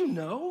 Don't you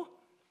know?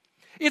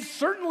 It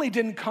certainly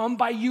didn't come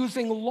by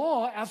using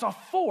law as a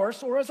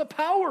force or as a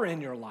power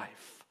in your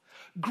life.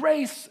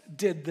 Grace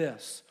did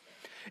this.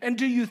 And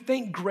do you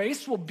think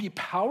grace will be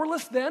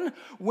powerless then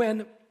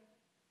when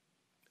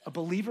a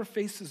believer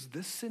faces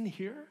this sin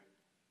here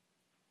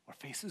or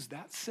faces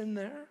that sin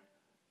there?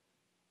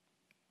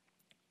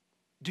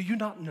 Do you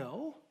not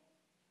know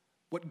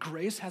what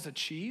grace has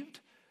achieved?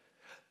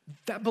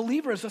 That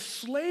believer is a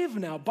slave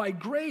now by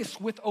grace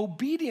with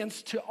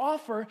obedience to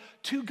offer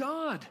to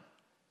God.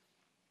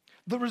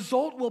 The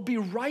result will be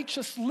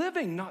righteous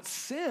living, not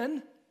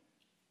sin.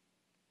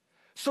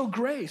 So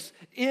grace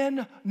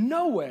in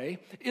no way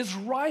is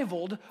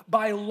rivaled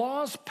by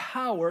law's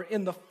power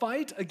in the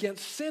fight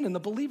against sin in the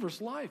believer's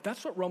life.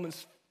 That's what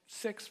Romans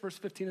 6, verse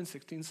 15 and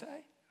 16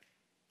 say.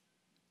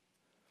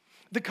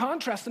 The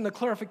contrast and the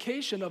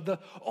clarification of the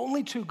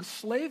only two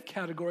slave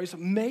categories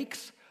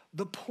makes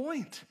the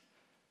point.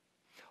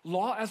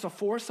 Law as a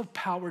force of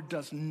power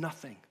does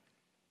nothing.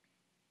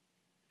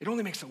 It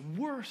only makes it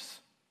worse.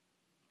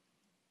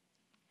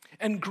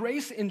 And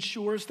grace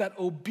ensures that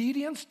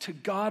obedience to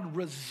God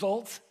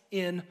results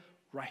in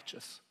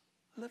righteous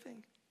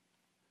living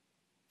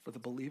for the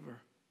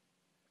believer.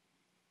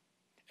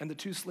 And the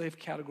two slave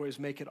categories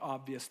make it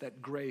obvious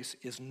that grace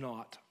is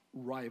not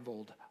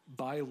rivaled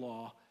by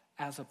law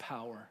as a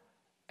power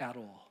at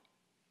all,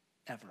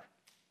 ever.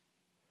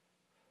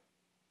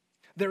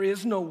 There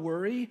is no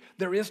worry,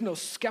 there is no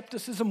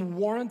skepticism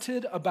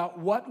warranted about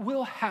what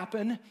will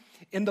happen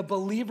in the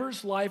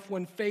believer's life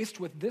when faced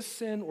with this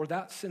sin or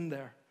that sin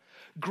there.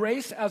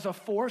 Grace as a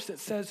force, it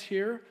says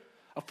here,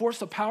 a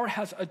force of power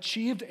has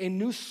achieved a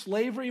new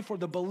slavery for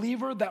the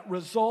believer that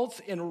results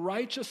in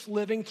righteous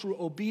living through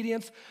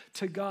obedience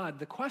to God.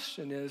 The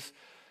question is,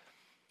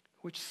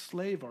 which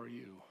slave are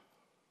you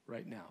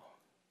right now?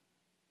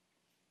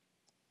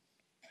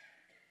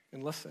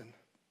 And listen,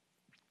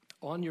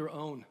 on your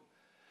own,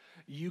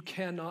 you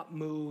cannot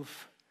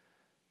move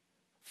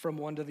from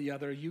one to the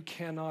other. You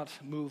cannot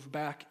move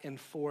back and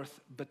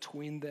forth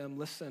between them.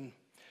 Listen,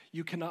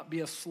 you cannot be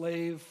a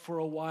slave for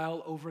a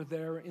while over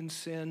there in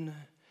sin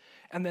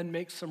and then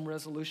make some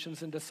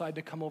resolutions and decide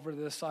to come over to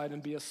this side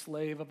and be a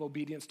slave of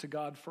obedience to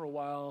God for a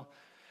while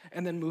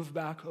and then move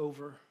back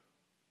over.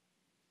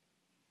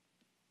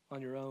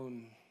 On your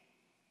own,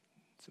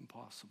 it's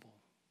impossible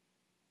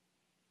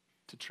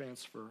to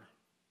transfer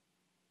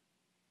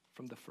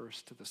from the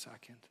first to the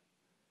second.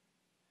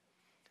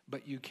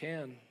 But you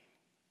can,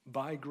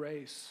 by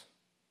grace,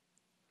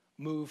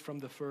 move from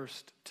the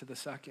first to the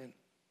second,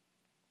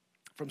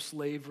 from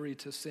slavery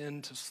to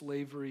sin to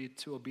slavery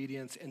to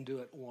obedience, and do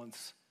it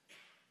once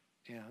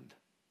and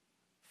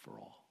for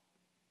all.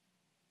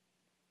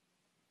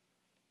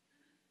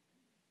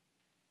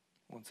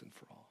 Once and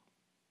for all.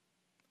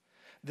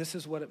 This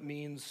is what it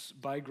means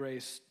by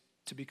grace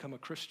to become a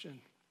Christian.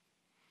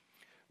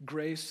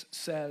 Grace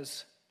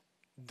says,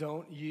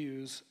 don't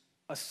use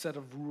a set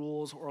of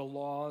rules or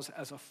laws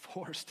as a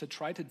force to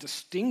try to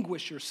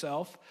distinguish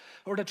yourself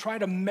or to try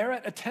to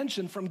merit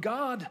attention from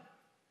God.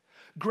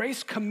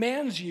 Grace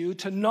commands you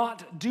to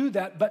not do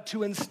that, but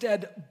to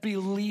instead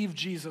believe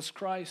Jesus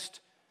Christ.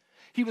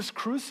 He was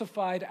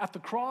crucified at the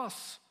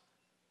cross.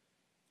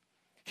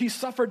 He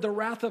suffered the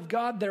wrath of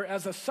God there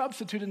as a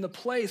substitute in the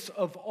place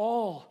of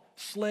all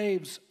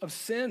slaves of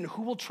sin.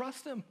 Who will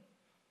trust him?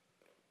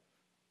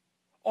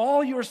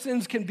 All your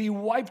sins can be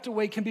wiped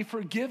away, can be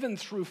forgiven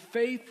through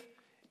faith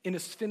in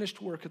his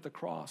finished work at the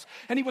cross.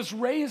 And he was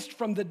raised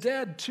from the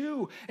dead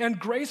too. And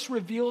grace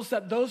reveals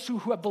that those who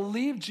have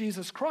believed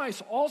Jesus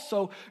Christ,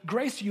 also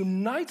grace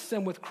unites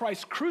them with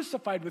Christ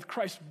crucified, with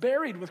Christ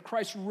buried, with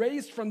Christ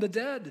raised from the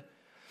dead.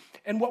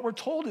 And what we're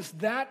told is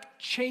that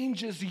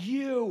changes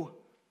you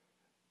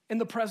in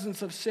the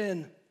presence of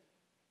sin.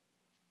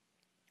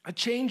 A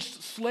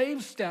changed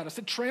slave status.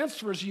 It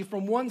transfers you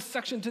from one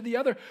section to the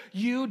other.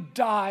 You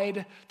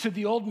died to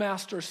the old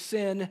master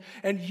sin,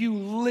 and you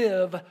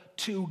live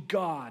to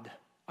God,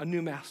 a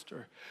new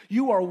master.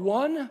 You are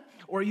one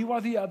or you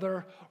are the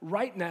other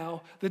right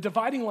now. The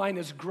dividing line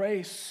is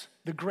grace,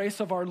 the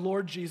grace of our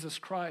Lord Jesus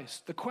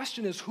Christ. The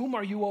question is, whom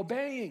are you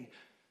obeying?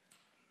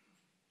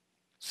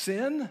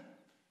 Sin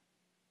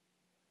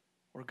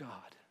or God?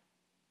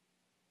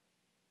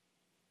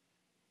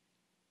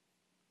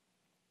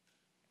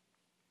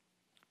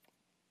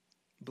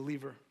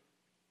 Believer,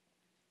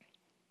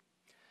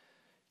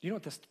 you know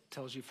what this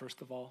tells you,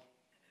 first of all?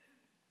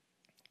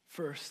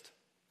 First,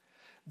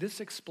 this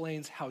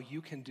explains how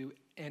you can do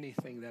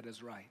anything that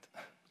is right.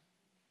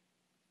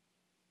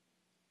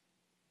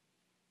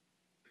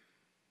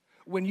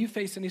 when you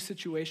face any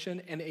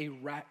situation and a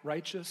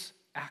righteous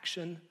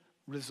action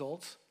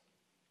results,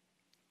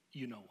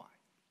 you know why.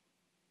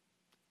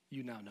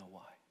 You now know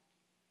why.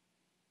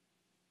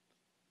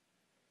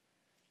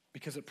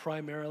 Because it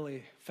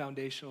primarily,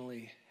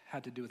 foundationally,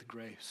 had to do with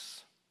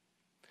grace.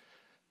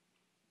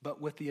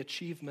 But with the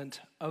achievement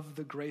of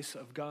the grace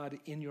of God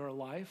in your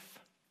life,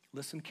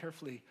 listen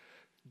carefully,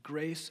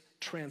 grace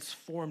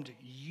transformed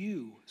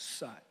you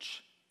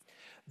such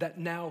that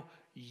now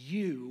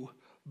you,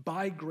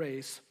 by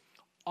grace,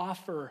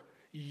 offer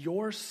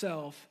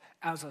yourself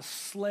as a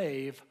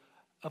slave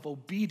of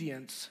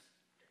obedience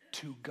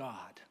to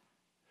God.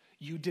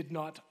 You did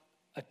not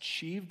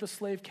achieve the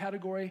slave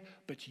category,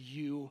 but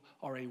you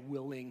are a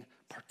willing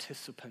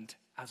participant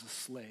as a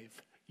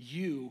slave.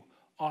 You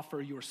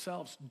offer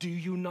yourselves. Do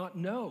you not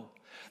know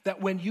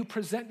that when you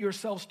present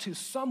yourselves to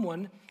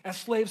someone as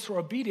slaves for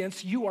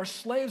obedience, you are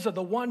slaves of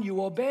the one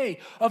you obey,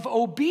 of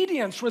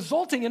obedience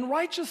resulting in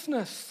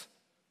righteousness?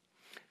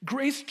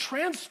 Grace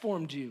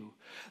transformed you.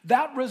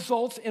 That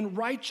results in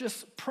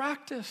righteous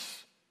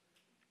practice.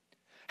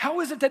 How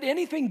is it that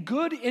anything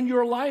good in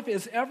your life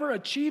is ever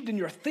achieved in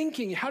your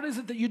thinking? How is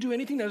it that you do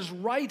anything that is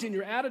right in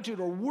your attitude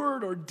or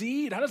word or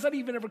deed? How does that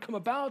even ever come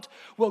about?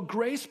 Well,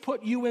 grace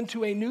put you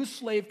into a new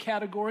slave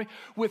category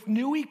with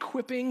new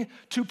equipping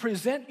to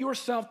present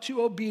yourself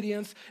to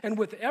obedience. And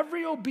with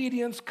every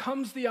obedience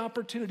comes the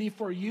opportunity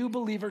for you,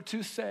 believer,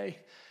 to say,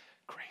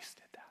 grace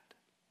did that.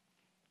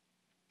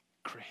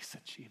 Grace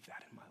achieved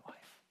that in my life.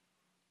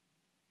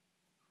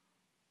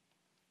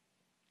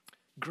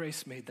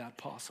 Grace made that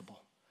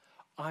possible.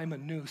 I'm a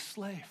new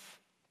slave.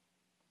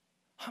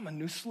 I'm a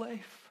new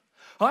slave.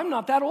 I'm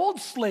not that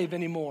old slave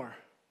anymore.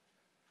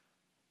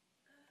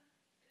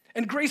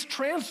 And grace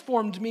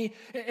transformed me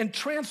and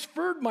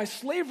transferred my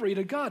slavery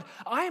to God.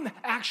 I'm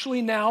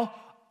actually now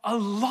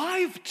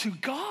alive to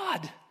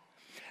God.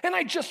 And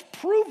I just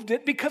proved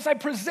it because I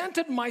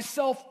presented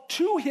myself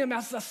to him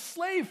as a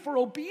slave for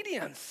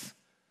obedience.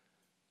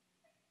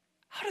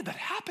 How did that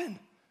happen?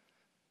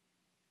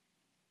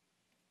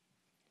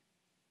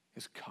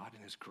 It's God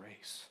in his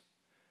grace.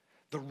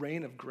 The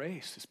reign of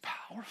grace is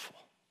powerful.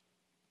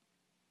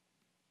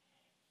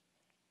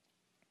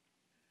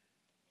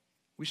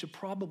 We should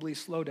probably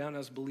slow down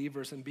as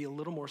believers and be a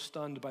little more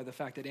stunned by the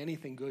fact that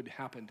anything good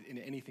happened in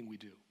anything we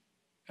do,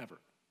 ever.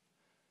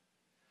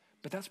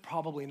 But that's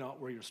probably not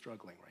where you're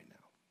struggling right now.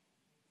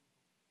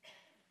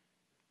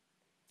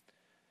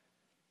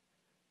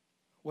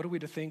 What are we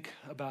to think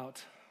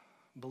about,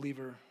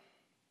 believer,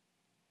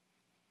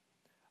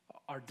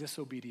 our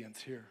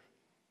disobedience here?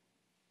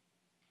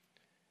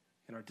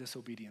 And our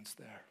disobedience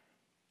there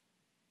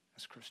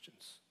as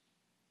Christians.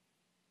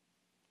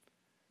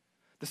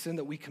 The sin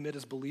that we commit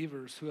as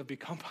believers who have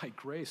become by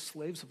grace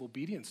slaves of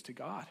obedience to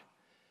God.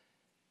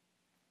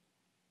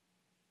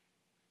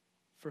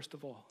 First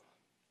of all,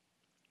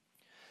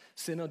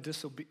 sin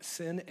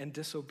and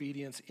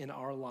disobedience in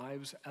our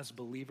lives as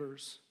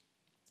believers,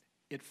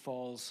 it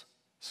falls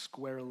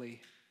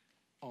squarely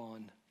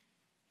on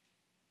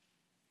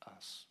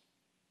us.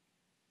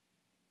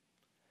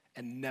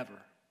 And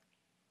never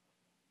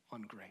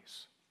on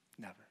grace.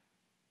 Never.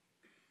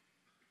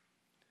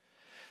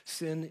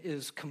 Sin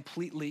is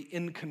completely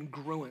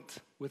incongruent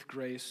with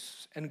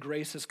grace, and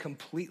grace is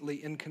completely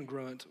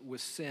incongruent with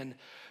sin.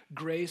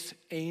 Grace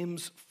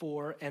aims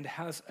for and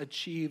has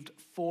achieved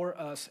for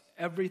us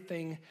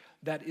everything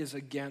that is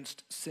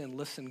against sin.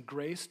 Listen,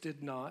 grace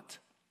did not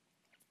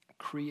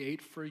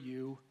create for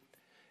you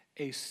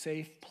a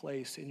safe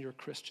place in your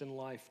Christian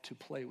life to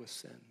play with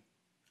sin.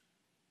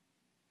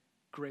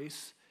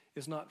 Grace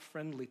is not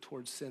friendly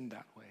towards sin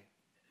that way.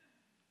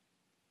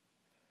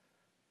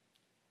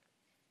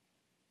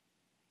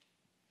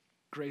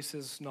 Grace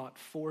is not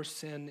for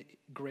sin.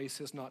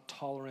 Grace is not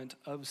tolerant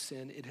of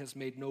sin. It has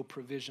made no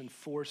provision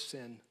for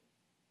sin.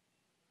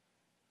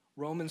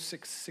 Romans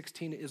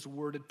 6:16 is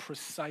worded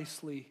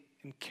precisely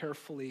and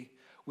carefully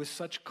with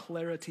such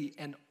clarity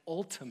and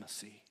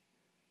ultimacy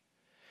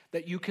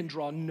that you can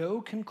draw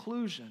no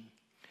conclusion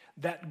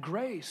that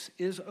grace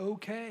is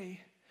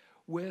okay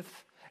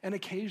with an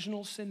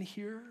occasional sin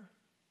here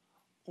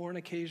or an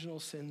occasional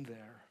sin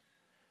there.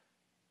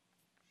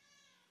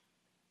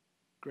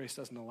 Grace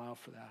doesn't allow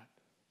for that.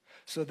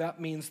 So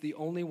that means the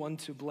only one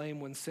to blame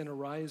when sin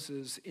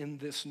arises in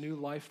this new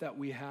life that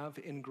we have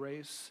in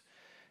grace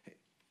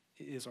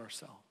is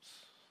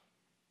ourselves.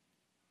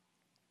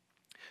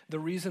 The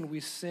reason we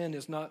sin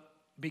is not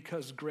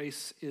because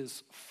grace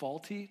is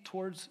faulty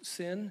towards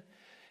sin,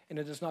 and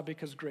it is not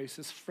because grace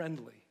is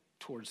friendly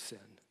towards sin.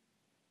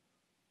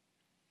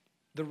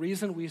 The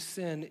reason we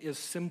sin is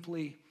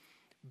simply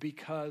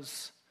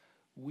because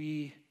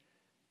we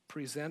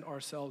present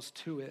ourselves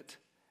to it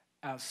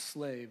as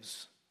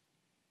slaves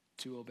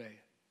to obey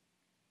it.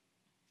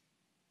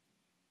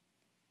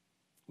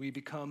 We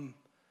become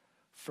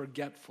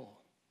forgetful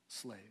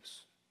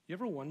slaves. You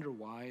ever wonder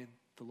why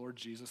the Lord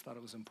Jesus thought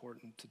it was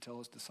important to tell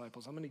his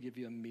disciples, I'm going to give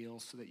you a meal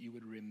so that you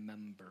would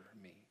remember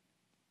me?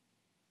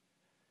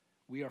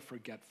 We are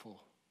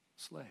forgetful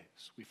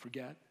slaves. We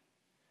forget.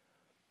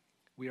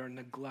 We are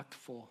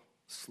neglectful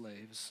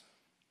slaves.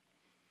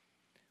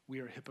 We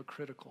are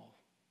hypocritical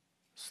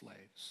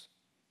slaves.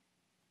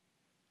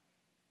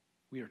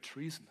 We are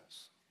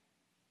treasonous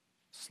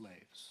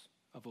slaves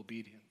of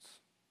obedience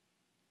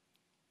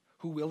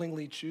who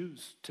willingly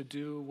choose to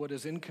do what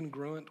is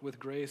incongruent with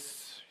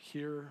grace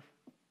here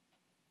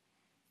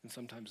and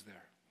sometimes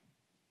there.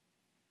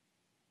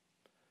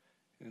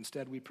 And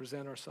instead, we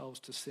present ourselves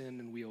to sin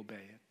and we obey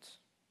it.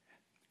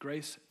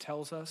 Grace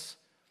tells us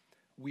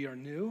we are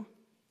new,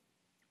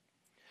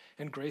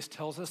 and grace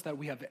tells us that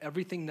we have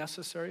everything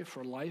necessary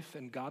for life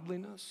and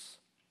godliness.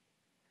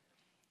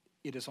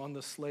 It is on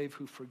the slave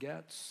who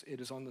forgets.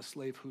 It is on the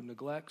slave who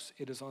neglects.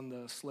 It is on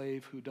the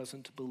slave who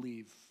doesn't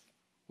believe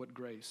what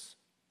grace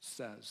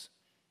says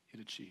it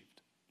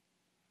achieved.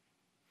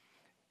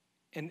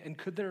 And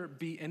could there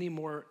be any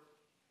more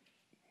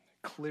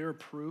clear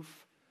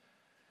proof,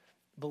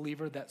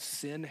 believer, that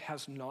sin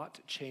has not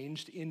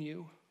changed in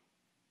you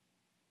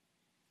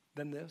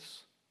than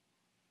this?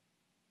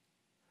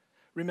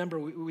 Remember,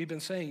 we've been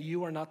saying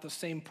you are not the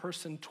same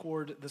person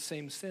toward the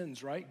same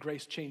sins, right?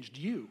 Grace changed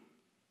you.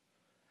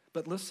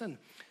 But listen,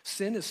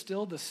 sin is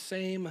still the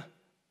same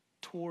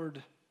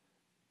toward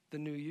the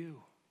new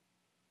you.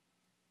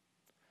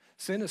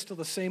 Sin is still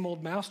the same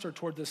old master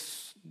toward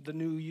the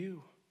new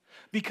you.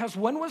 Because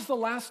when was the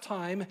last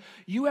time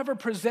you ever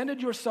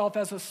presented yourself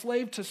as a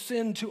slave to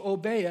sin to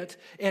obey it,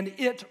 and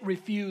it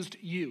refused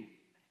you?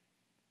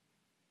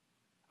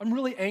 I'm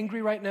really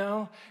angry right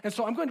now, and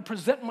so I'm going to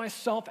present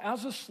myself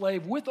as a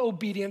slave with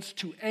obedience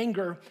to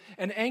anger.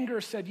 And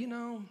anger said,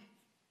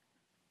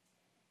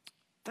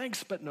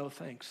 thanks, but no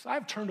thanks.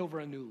 I've turned over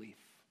a new leaf.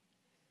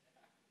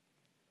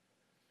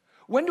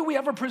 When do we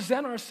ever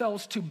present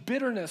ourselves to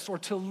bitterness or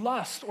to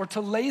lust or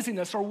to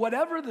laziness or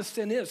whatever the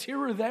sin is, here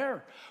or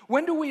there?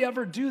 When do we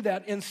ever do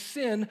that and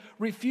sin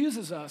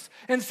refuses us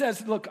and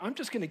says, look, I'm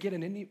just going to get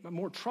in any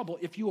more trouble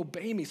if you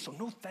obey me, so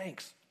no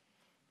thanks.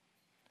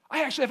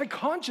 I actually have a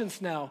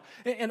conscience now,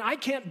 and I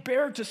can't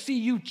bear to see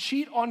you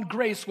cheat on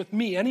grace with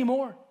me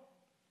anymore.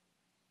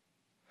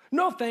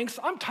 No thanks,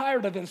 I'm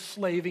tired of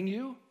enslaving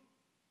you.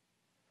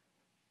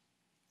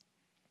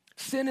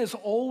 Sin is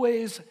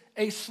always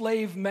a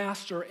slave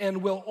master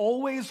and will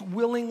always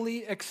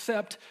willingly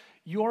accept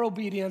your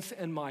obedience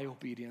and my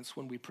obedience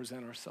when we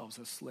present ourselves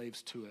as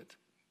slaves to it.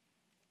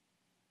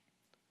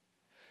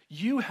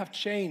 You have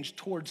changed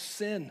towards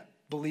sin,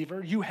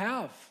 believer. You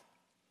have.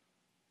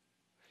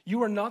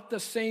 You are not the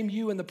same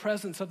you in the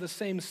presence of the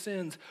same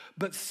sins,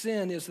 but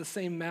sin is the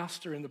same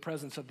master in the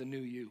presence of the new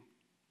you.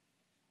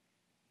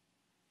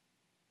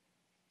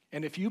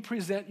 And if you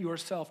present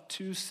yourself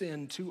to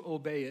sin, to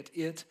obey it,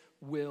 it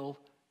will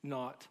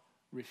not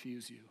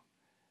refuse you.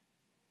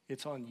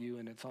 It's on you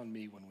and it's on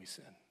me when we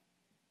sin.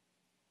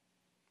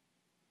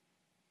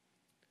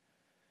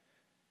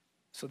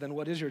 So then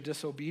what is your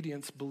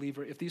disobedience,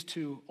 believer? If these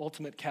two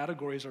ultimate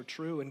categories are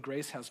true and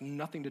grace has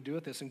nothing to do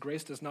with this, and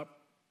grace does not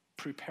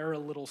prepare a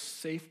little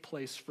safe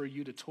place for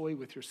you to toy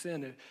with your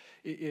sin,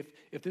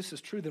 if this is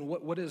true, then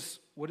what is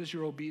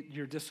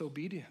your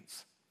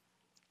disobedience?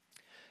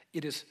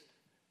 It is,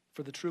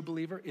 for the true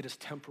believer, it is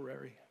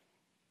temporary.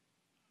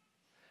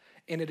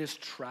 And it is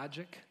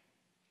tragic.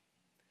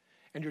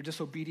 And your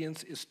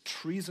disobedience is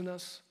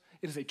treasonous.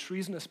 It is a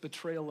treasonous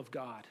betrayal of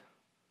God.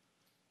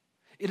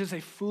 It is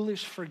a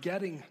foolish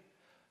forgetting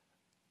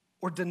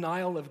or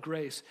denial of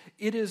grace.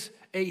 It is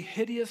a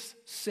hideous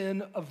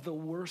sin of the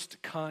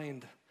worst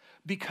kind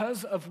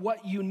because of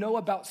what you know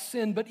about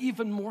sin, but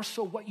even more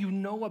so what you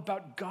know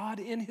about God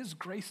in his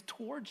grace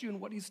towards you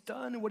and what he's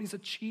done and what he's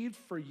achieved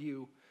for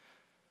you.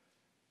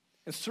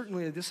 And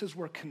certainly this is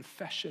where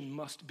confession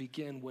must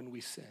begin when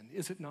we sin,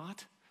 is it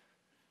not?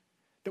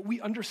 That we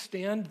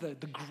understand the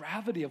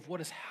gravity of what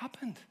has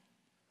happened.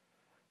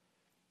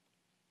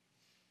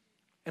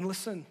 And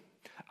listen,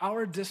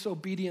 our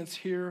disobedience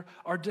here,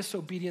 our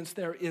disobedience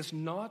there is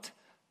not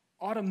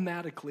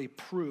automatically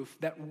proof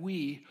that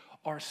we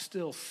are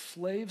still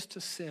slaves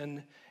to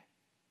sin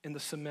in the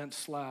cement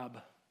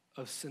slab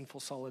of sinful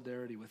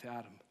solidarity with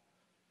Adam.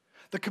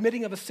 The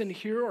committing of a sin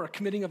here or a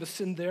committing of a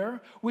sin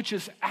there, which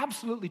is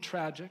absolutely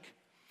tragic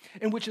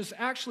and which is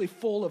actually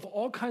full of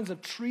all kinds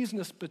of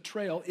treasonous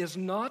betrayal, is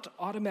not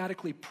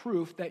automatically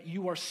proof that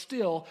you are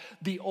still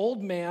the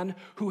old man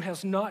who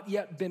has not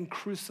yet been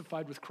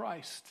crucified with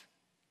Christ.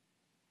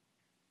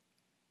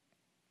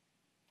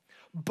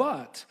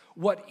 But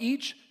what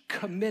each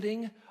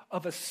committing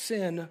of a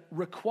sin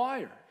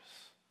requires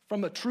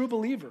from a true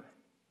believer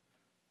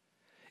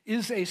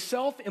is a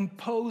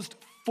self-imposed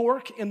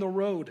fork in the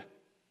road.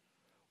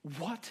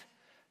 What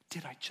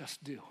did I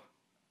just do?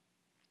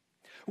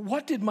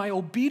 What did my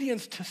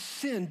obedience to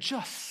sin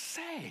just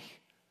say?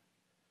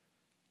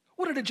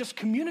 What did it just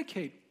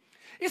communicate?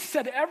 It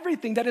said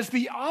everything that is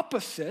the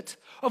opposite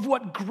of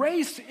what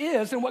grace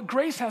is and what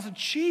grace has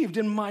achieved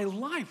in my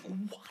life.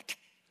 What?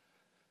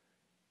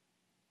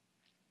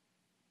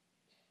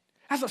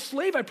 As a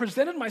slave, I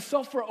presented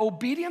myself for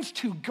obedience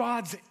to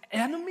God's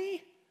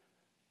enemy?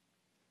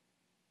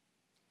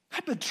 I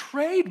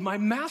betrayed my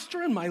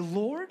master and my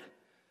Lord?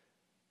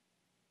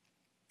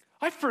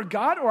 I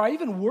forgot, or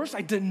even worse,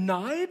 I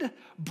denied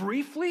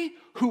briefly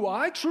who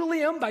I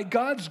truly am by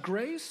God's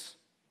grace.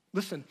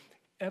 Listen,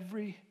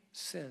 every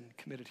sin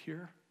committed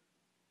here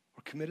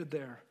or committed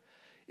there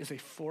is a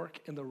fork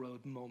in the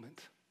road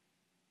moment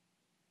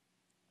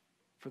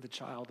for the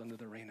child under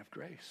the reign of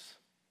grace.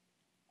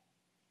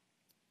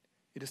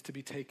 It is to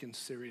be taken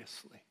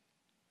seriously.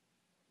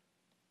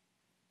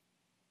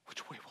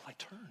 Which way will I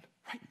turn?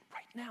 Right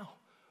now,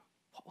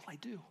 what will I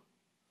do?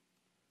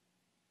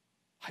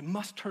 I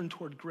must turn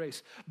toward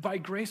grace. By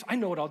grace, I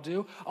know what I'll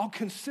do. I'll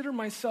consider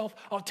myself,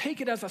 I'll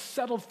take it as a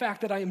settled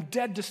fact that I am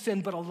dead to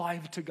sin but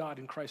alive to God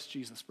in Christ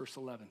Jesus, verse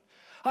 11.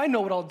 I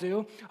know what I'll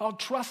do. I'll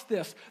trust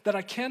this, that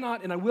I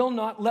cannot and I will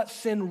not let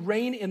sin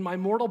reign in my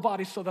mortal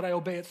body so that I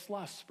obey its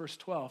lusts, verse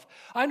 12.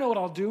 I know what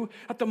I'll do.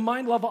 At the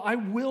mind level, I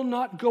will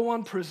not go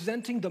on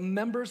presenting the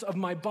members of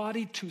my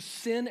body to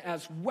sin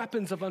as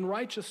weapons of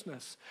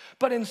unrighteousness,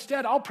 but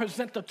instead I'll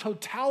present the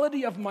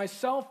totality of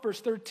myself,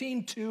 verse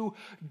 13, to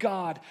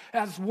God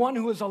as one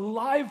who is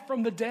alive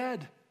from the dead.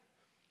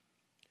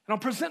 And I'll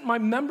present my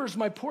members,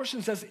 my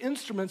portions, as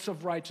instruments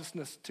of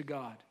righteousness to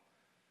God.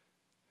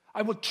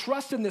 I will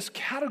trust in this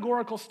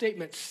categorical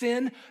statement,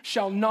 sin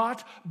shall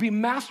not be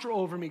master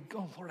over me.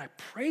 Oh, Lord, I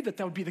pray that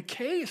would be the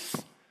case.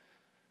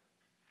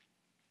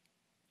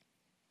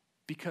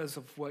 Because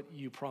of what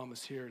you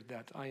promise here,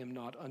 that I am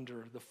not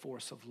under the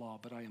force of law,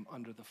 but I am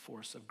under the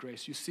force of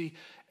grace. You see,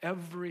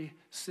 every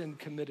sin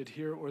committed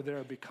here or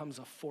there becomes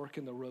a fork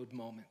in the road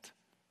moment.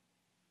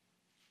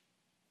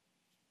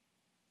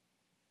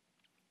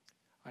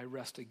 I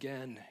rest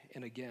again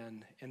and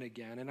again and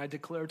again, and I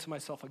declare to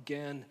myself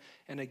again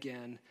and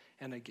again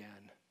and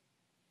again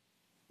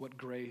what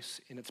grace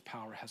in its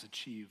power has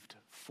achieved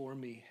for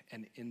me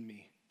and in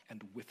me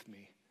and with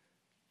me.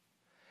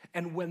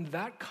 And when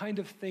that kind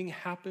of thing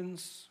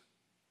happens,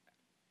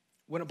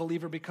 when a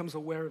believer becomes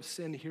aware of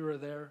sin here or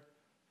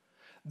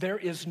there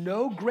is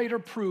no greater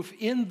proof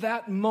in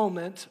that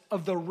moment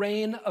of the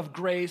reign of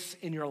grace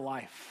in your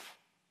life.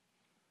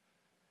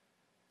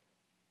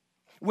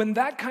 When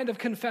that kind of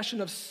confession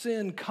of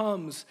sin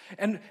comes,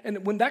 and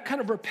when that kind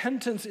of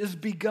repentance is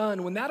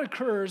begun, when that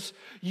occurs,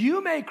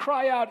 you may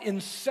cry out in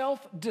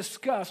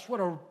self-disgust, what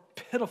a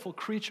pitiful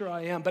creature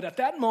I am. But at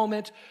that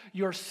moment,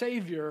 your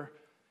Savior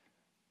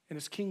in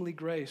his kingly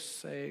grace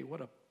say,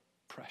 what a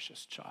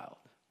precious child,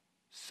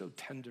 so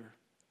tender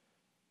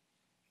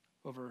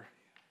over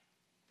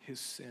his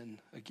sin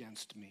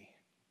against me.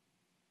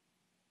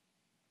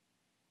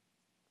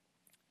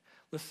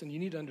 Listen, you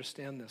need to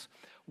understand this.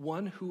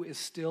 One who is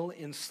still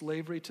in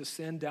slavery to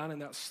sin, down in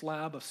that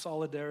slab of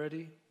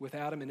solidarity with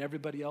Adam and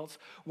everybody else,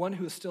 one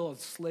who is still a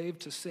slave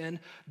to sin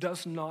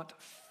does not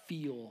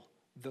feel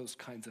those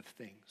kinds of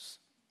things.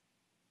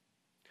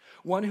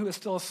 One who is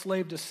still a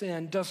slave to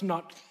sin does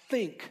not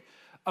think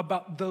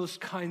about those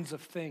kinds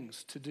of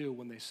things to do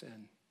when they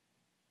sin.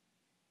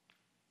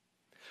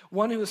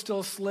 One who is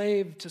still a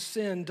slave to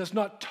sin does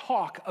not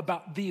talk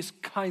about these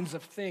kinds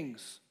of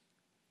things.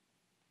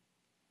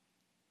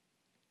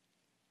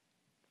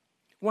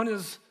 One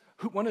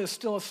who is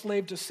still a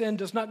slave to sin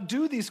does not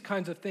do these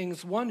kinds of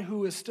things. One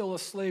who is still a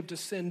slave to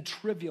sin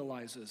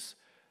trivializes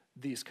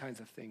these kinds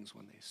of things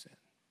when they sin.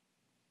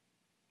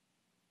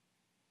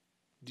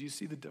 Do you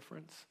see the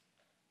difference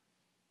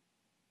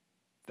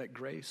that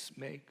grace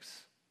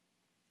makes?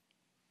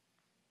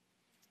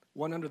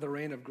 One under the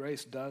reign of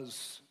grace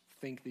does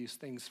think these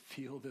things,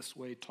 feel this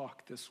way,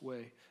 talk this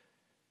way,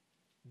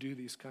 do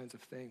these kinds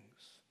of things.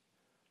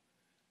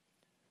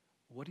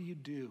 What do you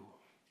do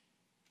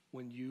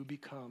when you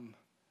become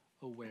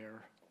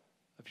aware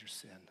of your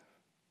sin?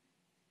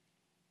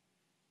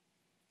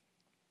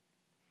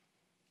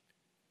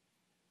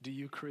 Do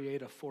you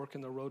create a fork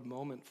in the road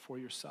moment for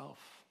yourself?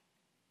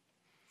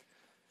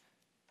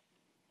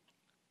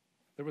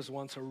 There was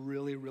once a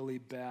really, really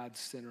bad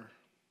sinner.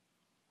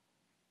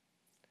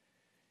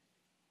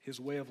 His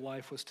way of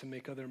life was to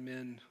make other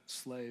men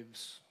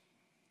slaves.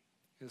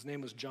 His name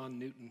was John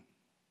Newton.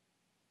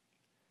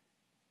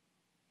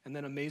 And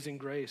then amazing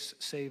grace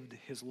saved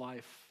his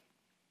life.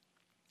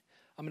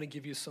 I'm going to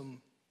give you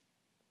some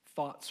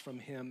thoughts from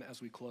him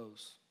as we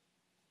close.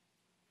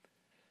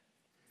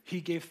 He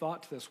gave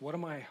thought to this. Why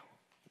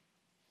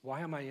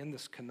am I in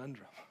this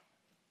conundrum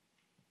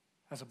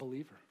as a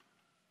believer?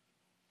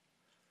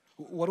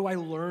 What do I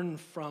learn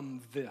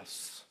from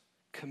this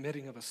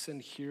committing of a sin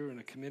here and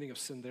a committing of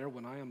sin there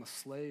when I am a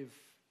slave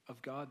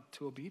of God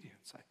to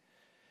obedience?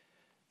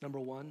 Number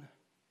one,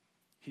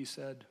 he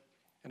said,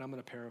 and I'm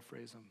going to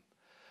paraphrase him,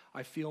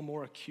 I feel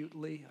more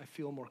acutely, I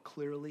feel more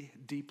clearly,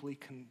 deeply,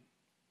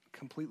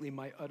 completely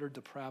my utter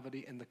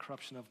depravity and the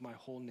corruption of my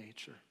whole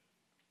nature.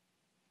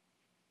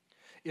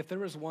 If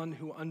there is one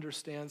who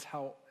understands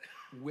how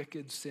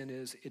wicked sin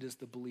is, it is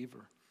the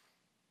believer.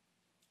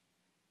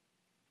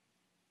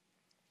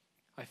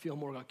 I feel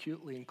more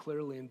acutely and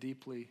clearly and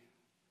deeply,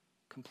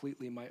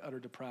 completely my utter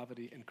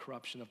depravity and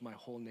corruption of my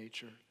whole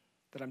nature,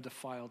 that I'm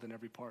defiled in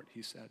every part,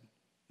 he said.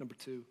 Number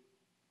two,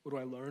 what do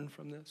I learn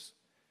from this?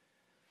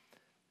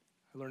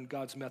 I learned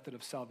God's method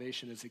of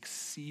salvation is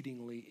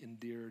exceedingly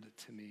endeared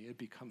to me. It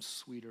becomes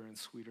sweeter and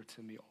sweeter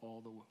to me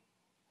all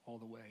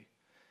the way.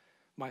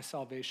 My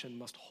salvation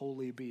must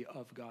wholly be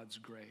of God's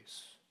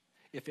grace.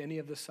 If any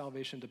of this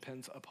salvation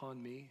depends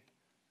upon me,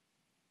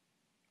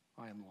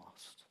 I am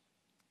lost.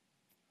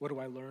 What do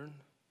I learn?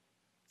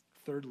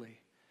 Thirdly,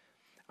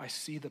 I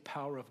see the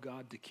power of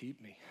God to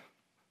keep me.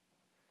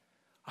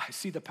 I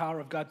see the power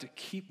of God to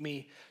keep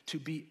me to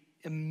be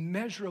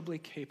immeasurably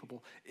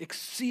capable,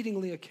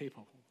 exceedingly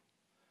capable.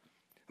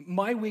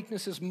 My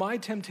weaknesses, my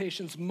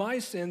temptations, my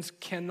sins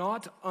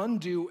cannot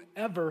undo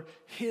ever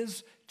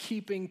his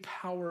keeping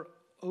power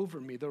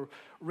over me. The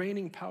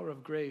reigning power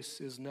of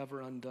grace is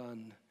never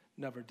undone,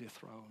 never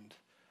dethroned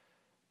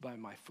by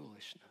my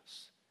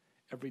foolishness.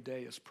 Every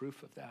day is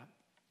proof of that.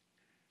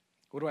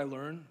 What do I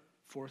learn?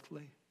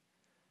 Fourthly,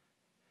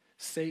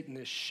 Satan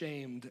is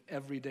shamed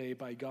every day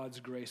by God's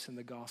grace in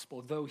the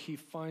gospel. Though he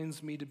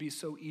finds me to be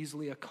so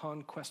easily a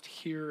conquest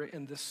here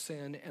in this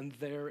sin and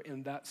there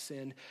in that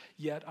sin,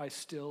 yet I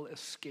still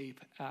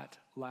escape at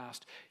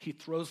last. He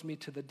throws me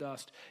to the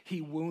dust.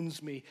 He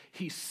wounds me.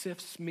 He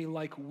sifts me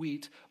like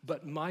wheat,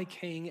 but my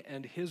King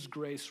and his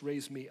grace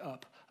raise me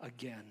up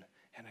again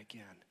and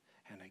again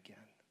and again.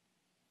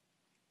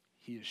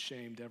 He is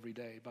shamed every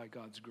day by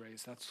God's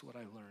grace. That's what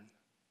I learn.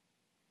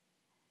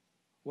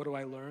 What do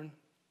I learn?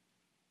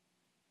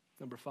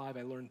 Number 5,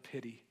 I learn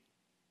pity.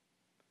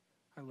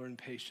 I learn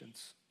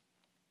patience.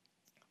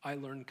 I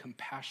learn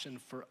compassion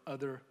for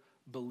other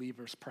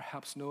believers,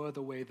 perhaps no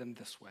other way than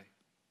this way.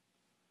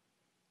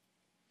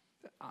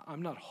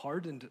 I'm not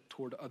hardened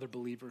toward other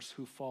believers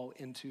who fall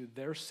into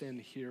their sin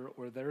here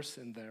or their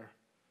sin there,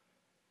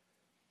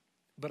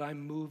 but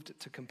I'm moved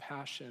to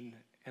compassion,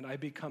 and I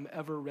become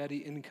ever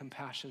ready in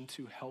compassion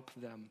to help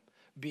them.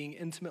 Being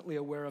intimately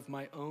aware of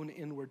my own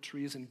inward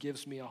treason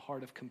gives me a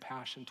heart of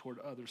compassion toward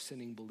other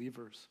sinning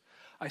believers.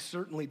 I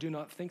certainly do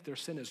not think their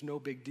sin is no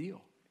big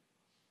deal.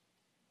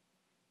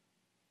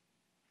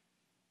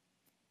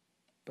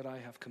 But I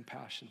have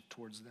compassion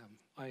towards them.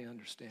 I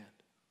understand.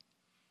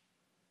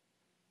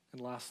 And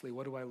lastly,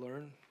 what do I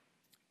learn?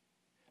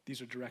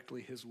 These are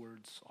directly his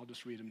words. I'll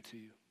just read them to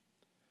you.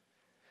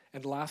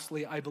 And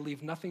lastly, I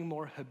believe nothing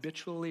more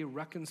habitually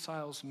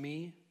reconciles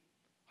me,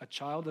 a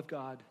child of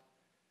God,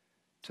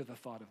 to the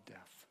thought of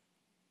death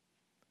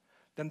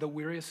than the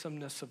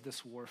wearisomeness of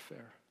this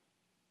warfare.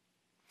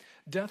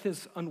 Death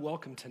is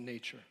unwelcome to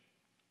nature,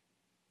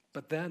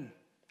 but then,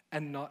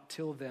 and not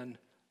till then,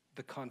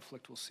 the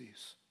conflict will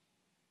cease.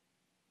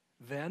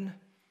 Then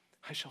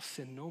I shall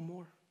sin no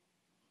more.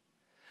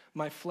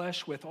 My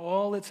flesh, with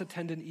all its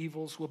attendant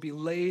evils, will be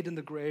laid in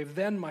the grave.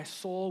 Then my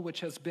soul,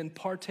 which has been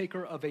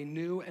partaker of a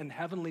new and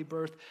heavenly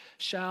birth,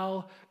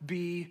 shall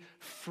be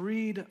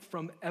freed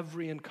from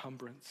every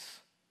encumbrance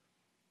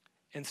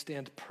and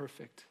stand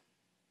perfect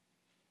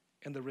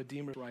in the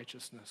Redeemer's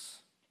righteousness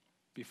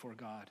before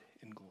God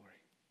in glory.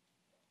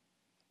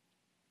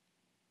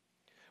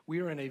 We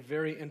are in a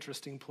very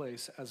interesting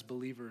place as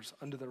believers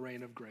under the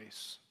reign of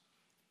grace.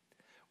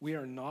 We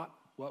are not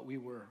what we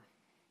were.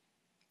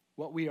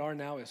 What we are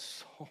now is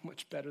so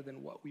much better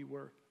than what we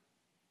were.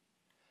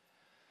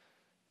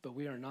 But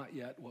we are not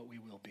yet what we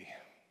will be.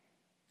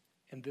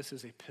 And this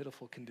is a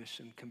pitiful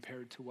condition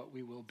compared to what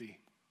we will be.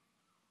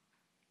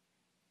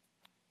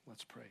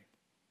 Let's pray.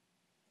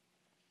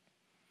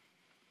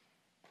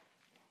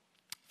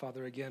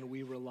 Father, again,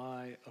 we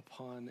rely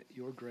upon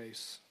your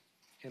grace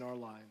in our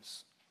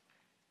lives.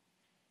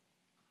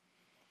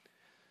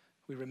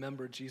 We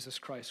remember Jesus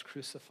Christ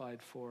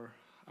crucified for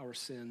our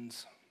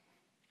sins.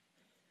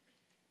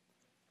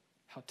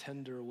 How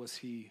tender was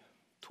he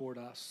toward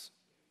us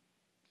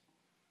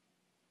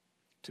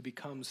to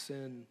become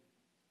sin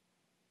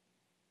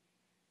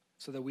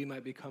so that we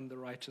might become the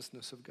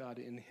righteousness of God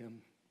in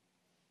him.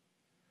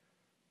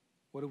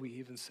 What do we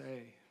even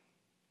say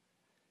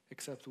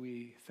except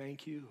we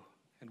thank you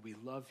and we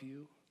love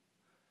you?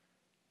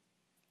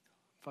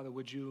 Father,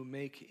 would you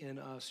make in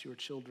us, your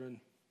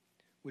children,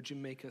 would you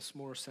make us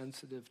more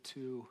sensitive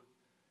to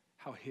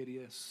how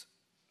hideous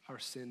our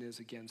sin is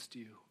against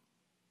you?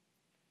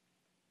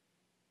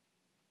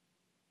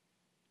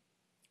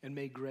 And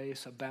may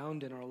grace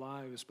abound in our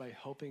lives by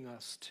helping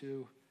us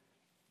to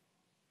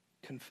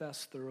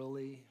confess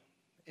thoroughly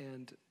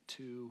and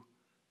to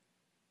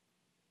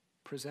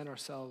present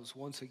ourselves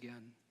once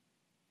again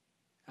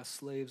as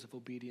slaves of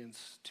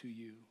obedience to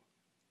you.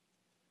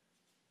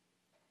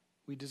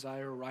 We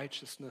desire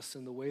righteousness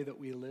in the way that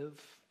we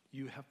live.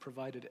 You have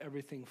provided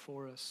everything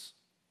for us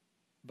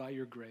by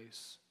your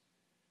grace.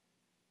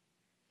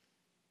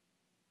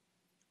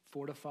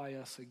 Fortify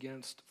us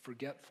against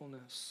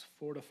forgetfulness.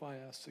 Fortify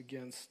us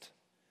against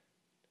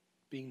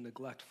being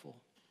neglectful.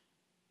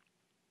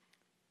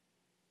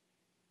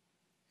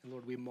 And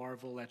Lord, we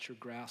marvel at your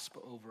grasp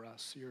over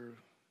us, your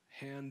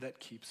hand that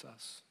keeps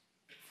us.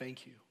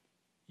 Thank you.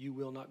 You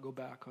will not go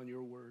back on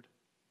your word,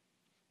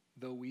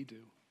 though we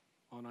do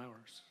on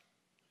ours.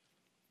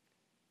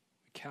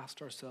 We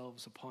cast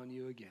ourselves upon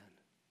you again.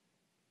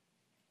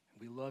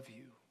 And we love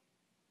you.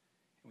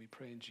 And we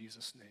pray in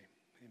Jesus' name.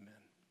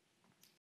 Amen.